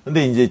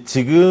 근데 이제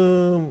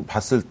지금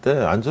봤을 때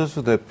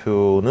안철수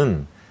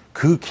대표는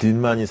그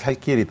길만이 살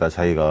길이다.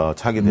 자기가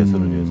차기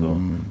대선을 위해서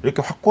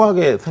이렇게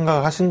확고하게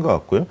생각하신 것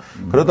같고요.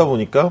 그러다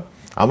보니까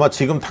아마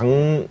지금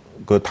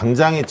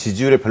당장의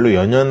지지율에 별로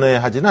연연해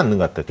하지는 않는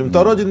것 같아요. 좀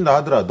떨어진다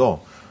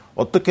하더라도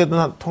어떻게든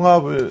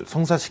통합을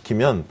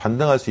성사시키면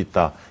반등할 수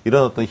있다.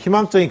 이런 어떤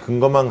희망적인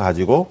근거만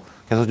가지고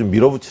계속 좀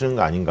밀어붙이는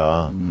거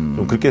아닌가.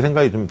 좀 그렇게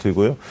생각이 좀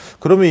들고요.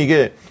 그러면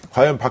이게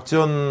과연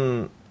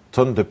박지원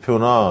전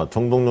대표나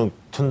정동영,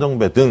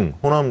 천정배 등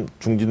호남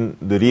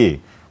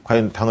중진들이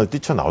과연 당을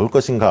뛰쳐나올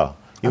것인가.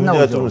 이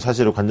문제가 좀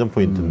사실은 관전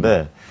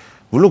포인트인데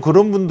물론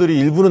그런 분들이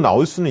일부는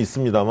나올 수는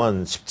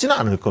있습니다만 쉽지는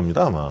않을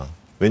겁니다, 아마.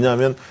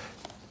 왜냐하면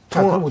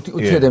그럼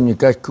어떻게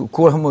됩니까?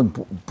 그걸 한번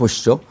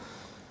보시죠.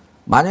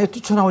 만약에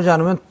뛰쳐나오지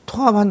않으면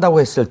통합한다고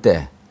했을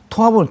때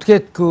통합은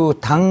어떻게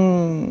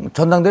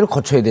전당대회를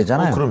거쳐야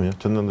되잖아요. 그럼요.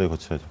 전당대회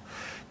거쳐야죠.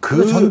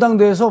 그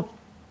전당대회에서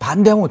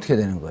반대하면 어떻게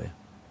되는 거예요?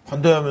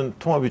 반대하면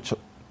통합이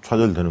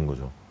좌절되는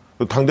거죠.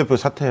 당대표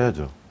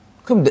사퇴해야죠.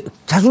 그럼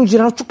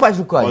자중질환으로 쭉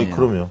빠질 거 아니에요?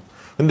 그럼요.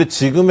 근데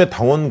지금의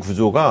당원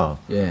구조가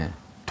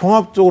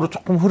통합적으로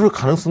조금 흐를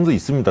가능성도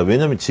있습니다.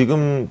 왜냐하면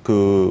지금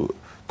그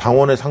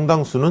당원의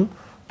상당수는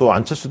또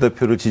안철수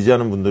대표를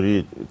지지하는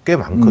분들이 꽤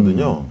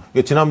많거든요.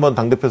 그러니까 지난번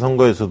당대표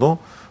선거에서도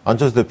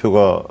안철수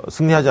대표가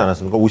승리하지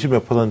않았습니까?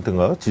 50몇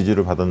 %인가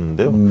지지를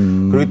받았는데요.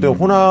 그렇기 때문에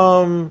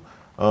호남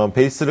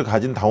베이스를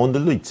가진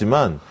당원들도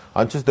있지만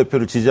안철수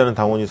대표를 지지하는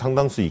당원이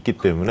상당수 있기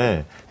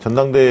때문에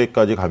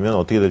전당대회까지 가면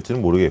어떻게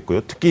될지는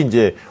모르겠고요. 특히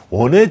이제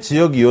원외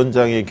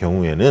지역위원장의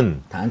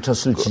경우에는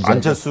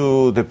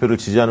안철수 대표를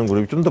지지하는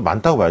그룹이 좀 더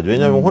많다고 봐야죠.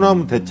 왜냐하면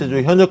호남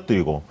대체적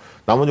현역들이고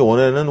나머지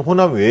원외는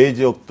호남 외의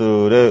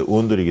지역들의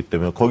의원들이기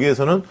때문에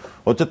거기에서는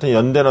어쨌든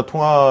연대나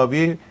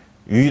통합이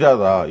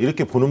유일하다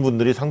이렇게 보는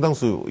분들이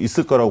상당수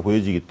있을 거라고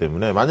보여지기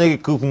때문에 만약에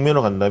그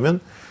국면으로 간다면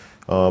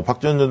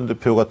박지원 전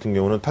대표 같은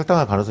경우는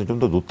탈당할 가능성이 좀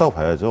더 높다고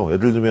봐야죠.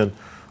 예를 들면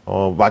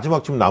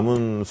마지막 지금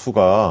남은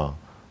수가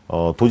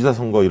도지사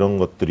선거 이런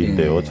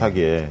것들인데요.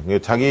 차기에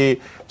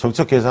자기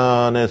정책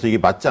계산에서 이게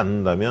맞지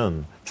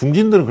않는다면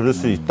중진들은 그럴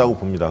수 있다고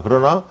봅니다.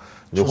 그러나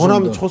이제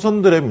호남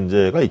초선들의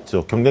문제가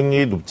있죠.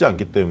 경쟁력이 높지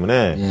않기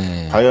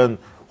때문에 과연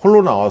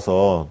홀로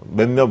나와서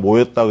몇몇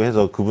모였다고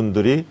해서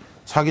그분들이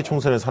차기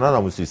총선에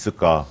살아남을 수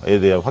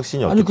있을까에 대한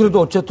확신이 없죠. 아니 그래도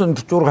어쨌든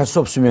그쪽으로 갈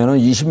수 없으면은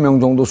 20명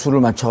정도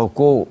수를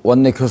맞춰갖고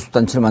원내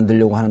교섭단체를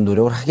만들려고 하는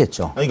노력을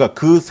하겠죠. 그러니까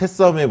그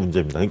새싸움의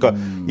문제입니다. 그러니까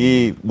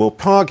이 뭐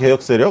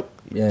평화개혁 세력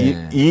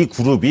이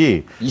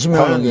그룹이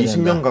 20명,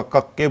 20명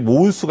가깝게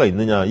모을 수가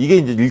있느냐 이게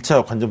이제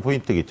 1차 관전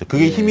포인트겠죠.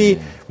 그게 힘이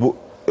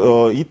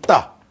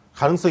있다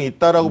가능성이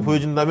있다라고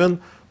보여진다면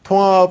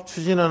통합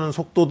추진하는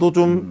속도도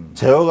좀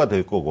제어가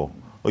될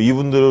거고.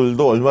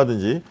 이분들도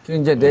얼마든지.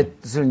 이제 내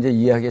뜻을 이제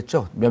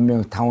이해하겠죠. 몇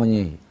명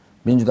당원이,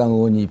 민주당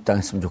의원이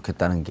입당했으면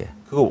좋겠다는 게.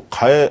 그거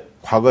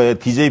과거에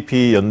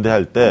DJP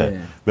연대할 때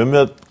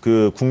몇몇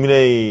그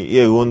국민의의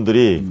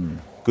의원들이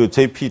그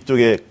JP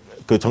쪽에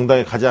그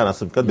정당에 가지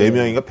않았습니까?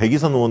 4명인가?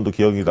 백이선 의원도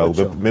기억이 나고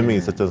그렇죠. 몇 명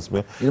있었지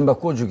않습니까? 이른바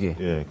꼬주기.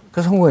 예.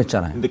 그래서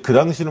성공했잖아요. 근데 그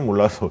당시는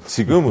몰라서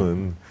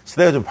지금은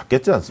시대가 좀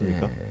바뀌었지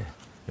않습니까?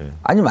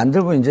 아니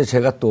만들고 이제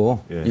제가 또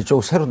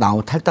이쪽 새로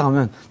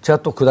탈당하면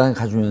제가 또 그 당에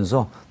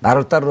가주면서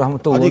나를 따르러 하면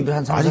또 의원들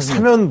한 3, 4명. 아직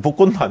사면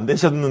복권도 안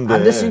되셨는데.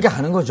 안 됐으니까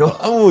가는 거죠.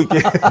 아무 이렇게.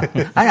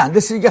 아니 안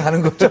됐으니까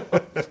가는 거죠.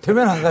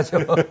 되면 안 가죠.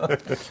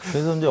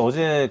 그래서 이제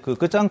어제 그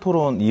끝장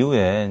토론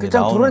이후에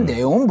끝장 토론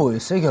내용은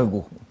뭐였어요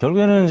결국?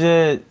 결국에는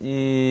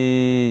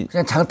이제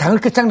그냥 당을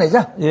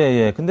끝장내자.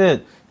 예.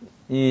 근데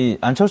이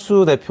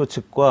안철수 대표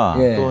측과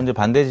또 이제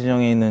반대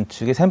진영에 있는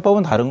측의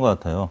셈법은 다른 것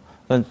같아요.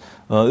 그러니까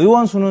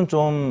의원 수는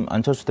좀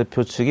안철수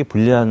대표 측이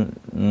불리한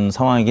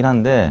상황이긴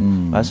한데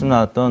말씀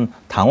나왔던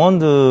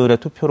당원들의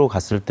투표로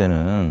갔을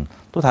때는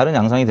또 다른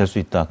양상이 될 수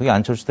있다. 그게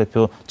안철수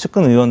대표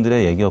측근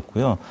의원들의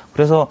얘기였고요.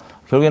 그래서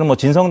결국에는 뭐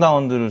진성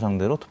당원들을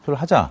상대로 투표를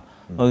하자.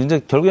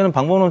 이제 결국에는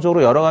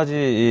방법론적으로 여러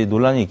가지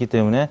논란이 있기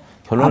때문에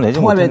결론을 내지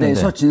통합에 못했는데.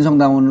 대해서 진성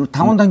당원으로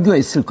당원 당규가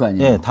있을 거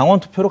아니에요. 예, 당원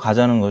투표로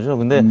가자는 거죠.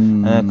 근데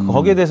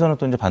거기에 대해서는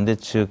또 이제 반대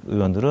측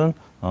의원들은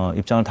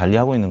입장을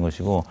달리하고 있는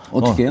것이고.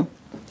 어떻게 해요?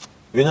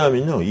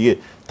 왜냐하면요, 이게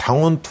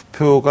당원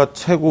투표가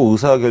최고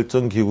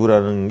의사결정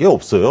기구라는 게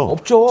없어요.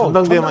 없죠.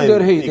 전당대회만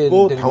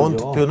있고 당원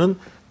거죠. 투표는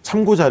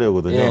참고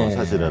자료거든요.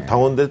 사실은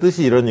당원들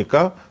뜻이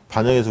이러니까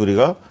반영해서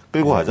우리가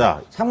끌고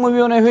가자.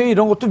 상무위원회 회의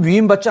이런 것도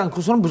위임받지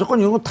않고서는 무조건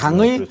이런 거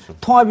당의 그렇죠.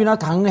 통합이나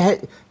당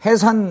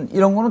해산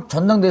이런 거는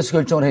전당대회에서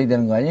결정을 해야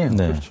되는 거 아니에요?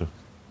 네. 그렇죠.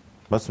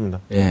 맞습니다.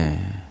 예.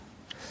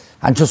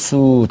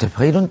 안철수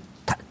대표가 이런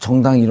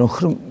정당 이런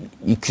흐름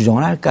이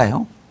규정을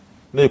할까요?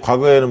 네,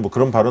 과거에는 뭐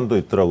그런 발언도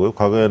있더라고요.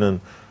 과거에는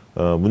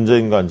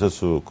문재인과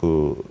안철수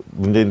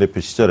문재인 대표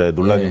시절에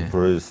논란이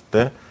벌어졌을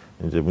때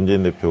이제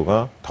문재인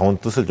대표가 당원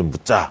뜻을 좀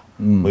묻자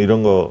뭐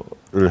이런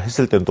거를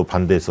했을 때는 또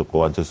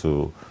반대했었고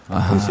안철수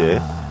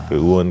당시에 그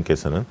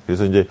의원께서는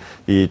그래서 이제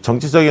이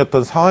정치적인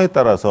어떤 상황에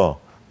따라서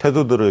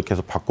태도들을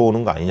계속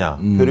바꿔오는 거 아니냐,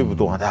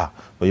 표리부동하다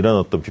뭐 이런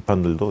어떤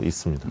비판들도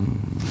있습니다.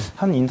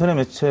 한 인터넷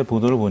매체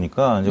보도를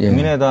보니까 이제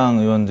국민의당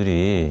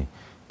의원들이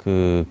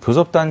그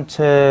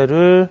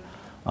교섭단체를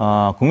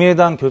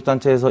국민의당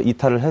교섭단체에서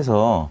이탈을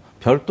해서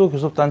별도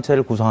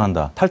교섭단체를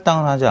구성한다.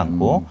 탈당을 하지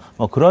않고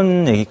뭐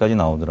그런 얘기까지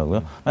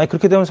나오더라고요. 만약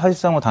그렇게 되면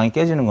사실상 뭐 당이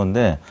깨지는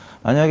건데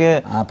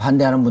만약에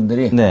반대하는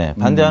분들이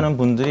반대하는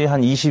분들이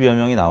한 20여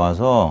명이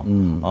나와서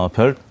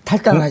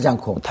탈당을 하지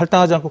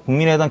않고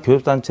국민의당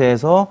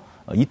교섭단체에서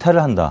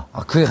이탈을 한다.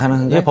 그게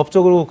가능한가요? 예,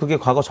 법적으로 그게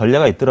과거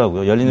전례가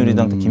있더라고요.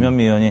 열린우리당 때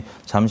김현미 의원이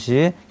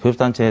잠시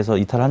교섭단체에서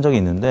이탈한 적이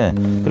있는데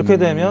그렇게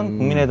되면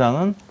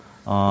국민의당은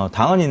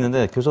당은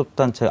있는데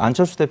교섭단체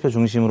안철수 대표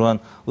중심으로 한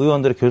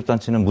의원들의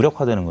교섭단체는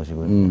무력화되는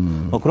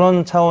것이고요.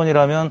 그런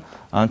차원이라면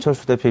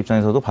안철수 대표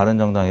입장에서도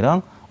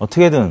바른정당이랑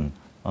어떻게든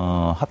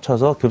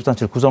합쳐서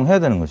교섭단체를 구성해야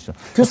되는 것이죠.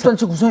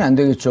 교섭단체 구성이 안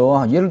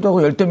되겠죠. 예를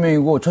들어 열댓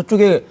명이고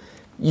저쪽에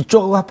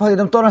이쪽하고 합하게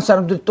되면 떠날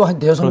사람들이 또 한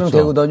대여섯 명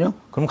되거든요.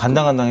 그럼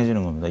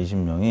간당간당해지는 겁니다.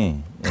 20명이.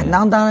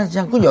 간당간당하지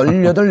않고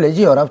 18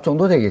 내지 19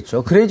 정도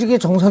되겠죠. 그래야지 그게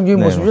정상적인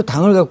모습이죠.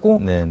 당을 갖고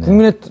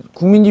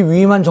국민이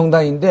위임한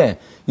정당인데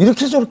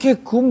이렇게 저렇게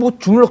뭐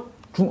주물럭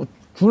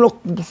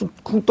무슨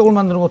쿵떡을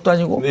만드는 것도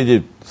아니고. 근데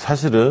이제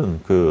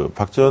사실은 그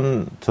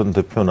박지원 전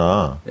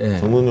대표나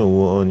정동영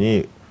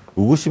의원이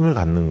의구심을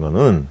갖는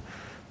거는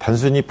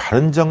단순히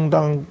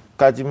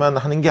바른정당까지만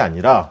하는 게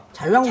아니라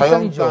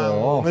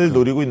자유한국당을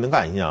노리고 있는 거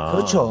아니냐.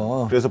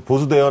 그렇죠. 그래서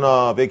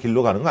보수대연합의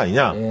길로 가는 거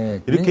아니냐.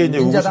 예, 이렇게 이제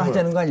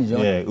하자는 거 아니죠.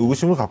 예,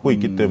 의구심을 갖고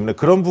있기 때문에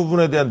그런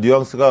부분에 대한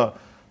뉘앙스가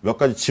몇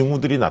가지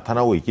징후들이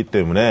나타나고 있기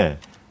때문에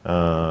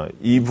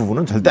이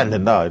부분은 절대 안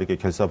된다 이렇게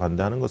결사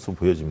반대하는 것으로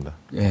보여집니다.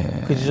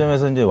 예. 그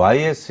지점에서 이제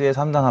YS의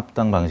 3당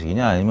합당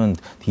방식이냐 아니면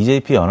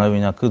DJP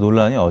연합이냐 그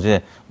논란이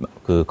어제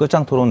그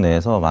끝장 토론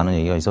내에서 많은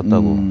얘기가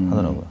있었다고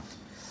하더라고요.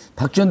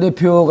 박지원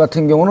대표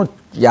같은 경우는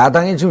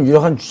야당에 지금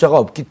유력한 주자가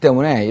없기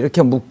때문에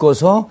이렇게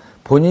묶어서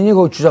본인이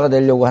그 주자가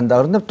되려고 한다.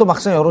 그런데 또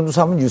막상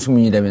여론조사하면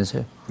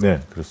유승민이라면서요. 네,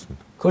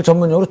 그렇습니다. 그걸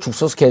전문용어로 죽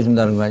써서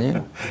개해준다는 거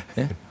아니에요?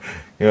 예?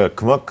 그러니까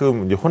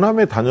그만큼 이제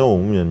호남에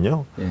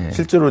다녀오면요. 예.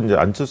 실제로 이제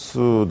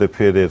안철수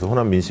대표에 대해서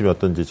호남 민심이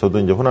어떤지 저도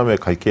이제 호남에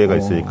갈 기회가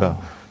있으니까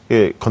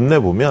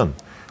건네보면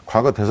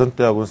과거 대선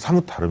때하고는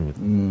사뭇 다릅니다.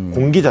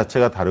 공기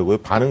자체가 다르고요.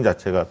 반응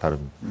자체가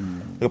다릅니다.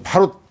 그러니까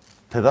바로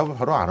대답을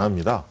바로 안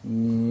합니다.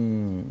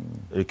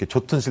 이렇게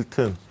좋든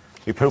싫든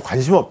별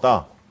관심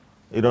없다.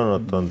 이런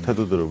어떤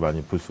태도들을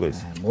많이 볼 수가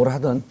있습니다. 뭘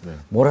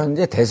하든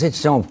이제 대세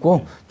지장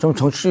없고 좀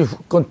정치적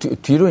후권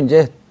뒤로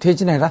이제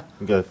퇴진해라.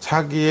 그러니까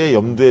차기에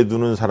염두에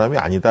두는 사람이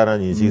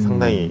아니다라는 인식이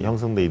상당히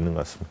형성돼 있는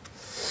것 같습니다.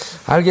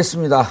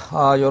 알겠습니다.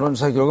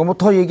 여론조사 결과 뭐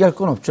더 얘기할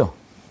건 없죠.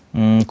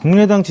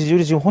 국민의당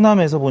지지율이 지금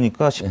호남에서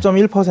보니까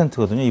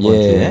 10.1%거든요, 이번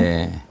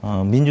주에.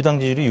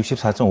 민주당 지지율이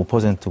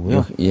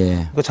 64.5%고요. 예.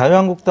 그러니까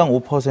자유한국당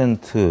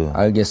 5%.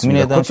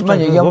 알겠습니다. 국민의당 그것만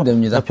얘기하면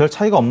됩니다. 별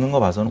차이가 없는 거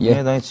봐서는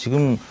국민의당이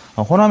지금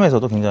호남에서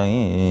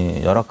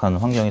굉장히 열악한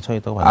환경에 처해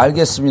있다고 봐요.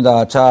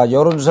 알겠습니다. 자,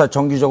 여론조사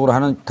정기적으로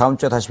하는 다음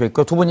주에 다시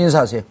뵙고 두 분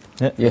인사하세요.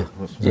 네. 예.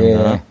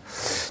 예.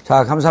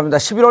 자, 감사합니다.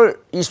 11월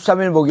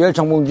 23일 목요일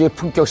정봉주의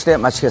품격시대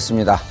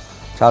마치겠습니다.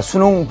 자,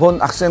 수능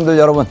본 학생들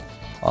여러분,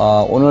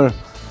 오늘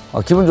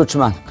기분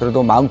좋지만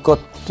그래도 마음껏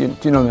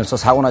뛰놀면서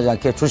사고 나지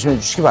않게 조심해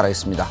주시기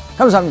바라겠습니다.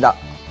 감사합니다.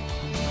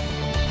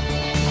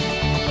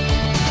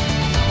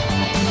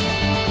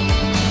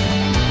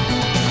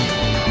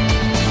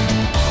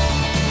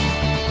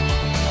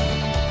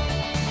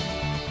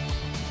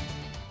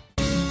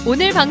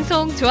 오늘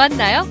방송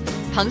좋았나요?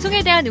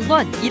 방송에 대한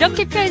응원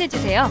이렇게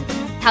표현해주세요.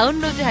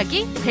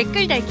 다운로드하기,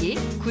 댓글 달기,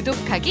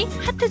 구독하기,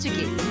 하트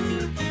주기.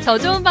 더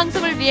좋은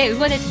방송을 위해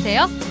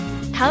응원해주세요.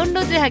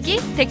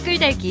 다운로드하기, 댓글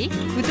달기,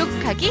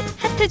 구독하기,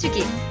 하트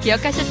주기.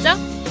 기억하셨죠?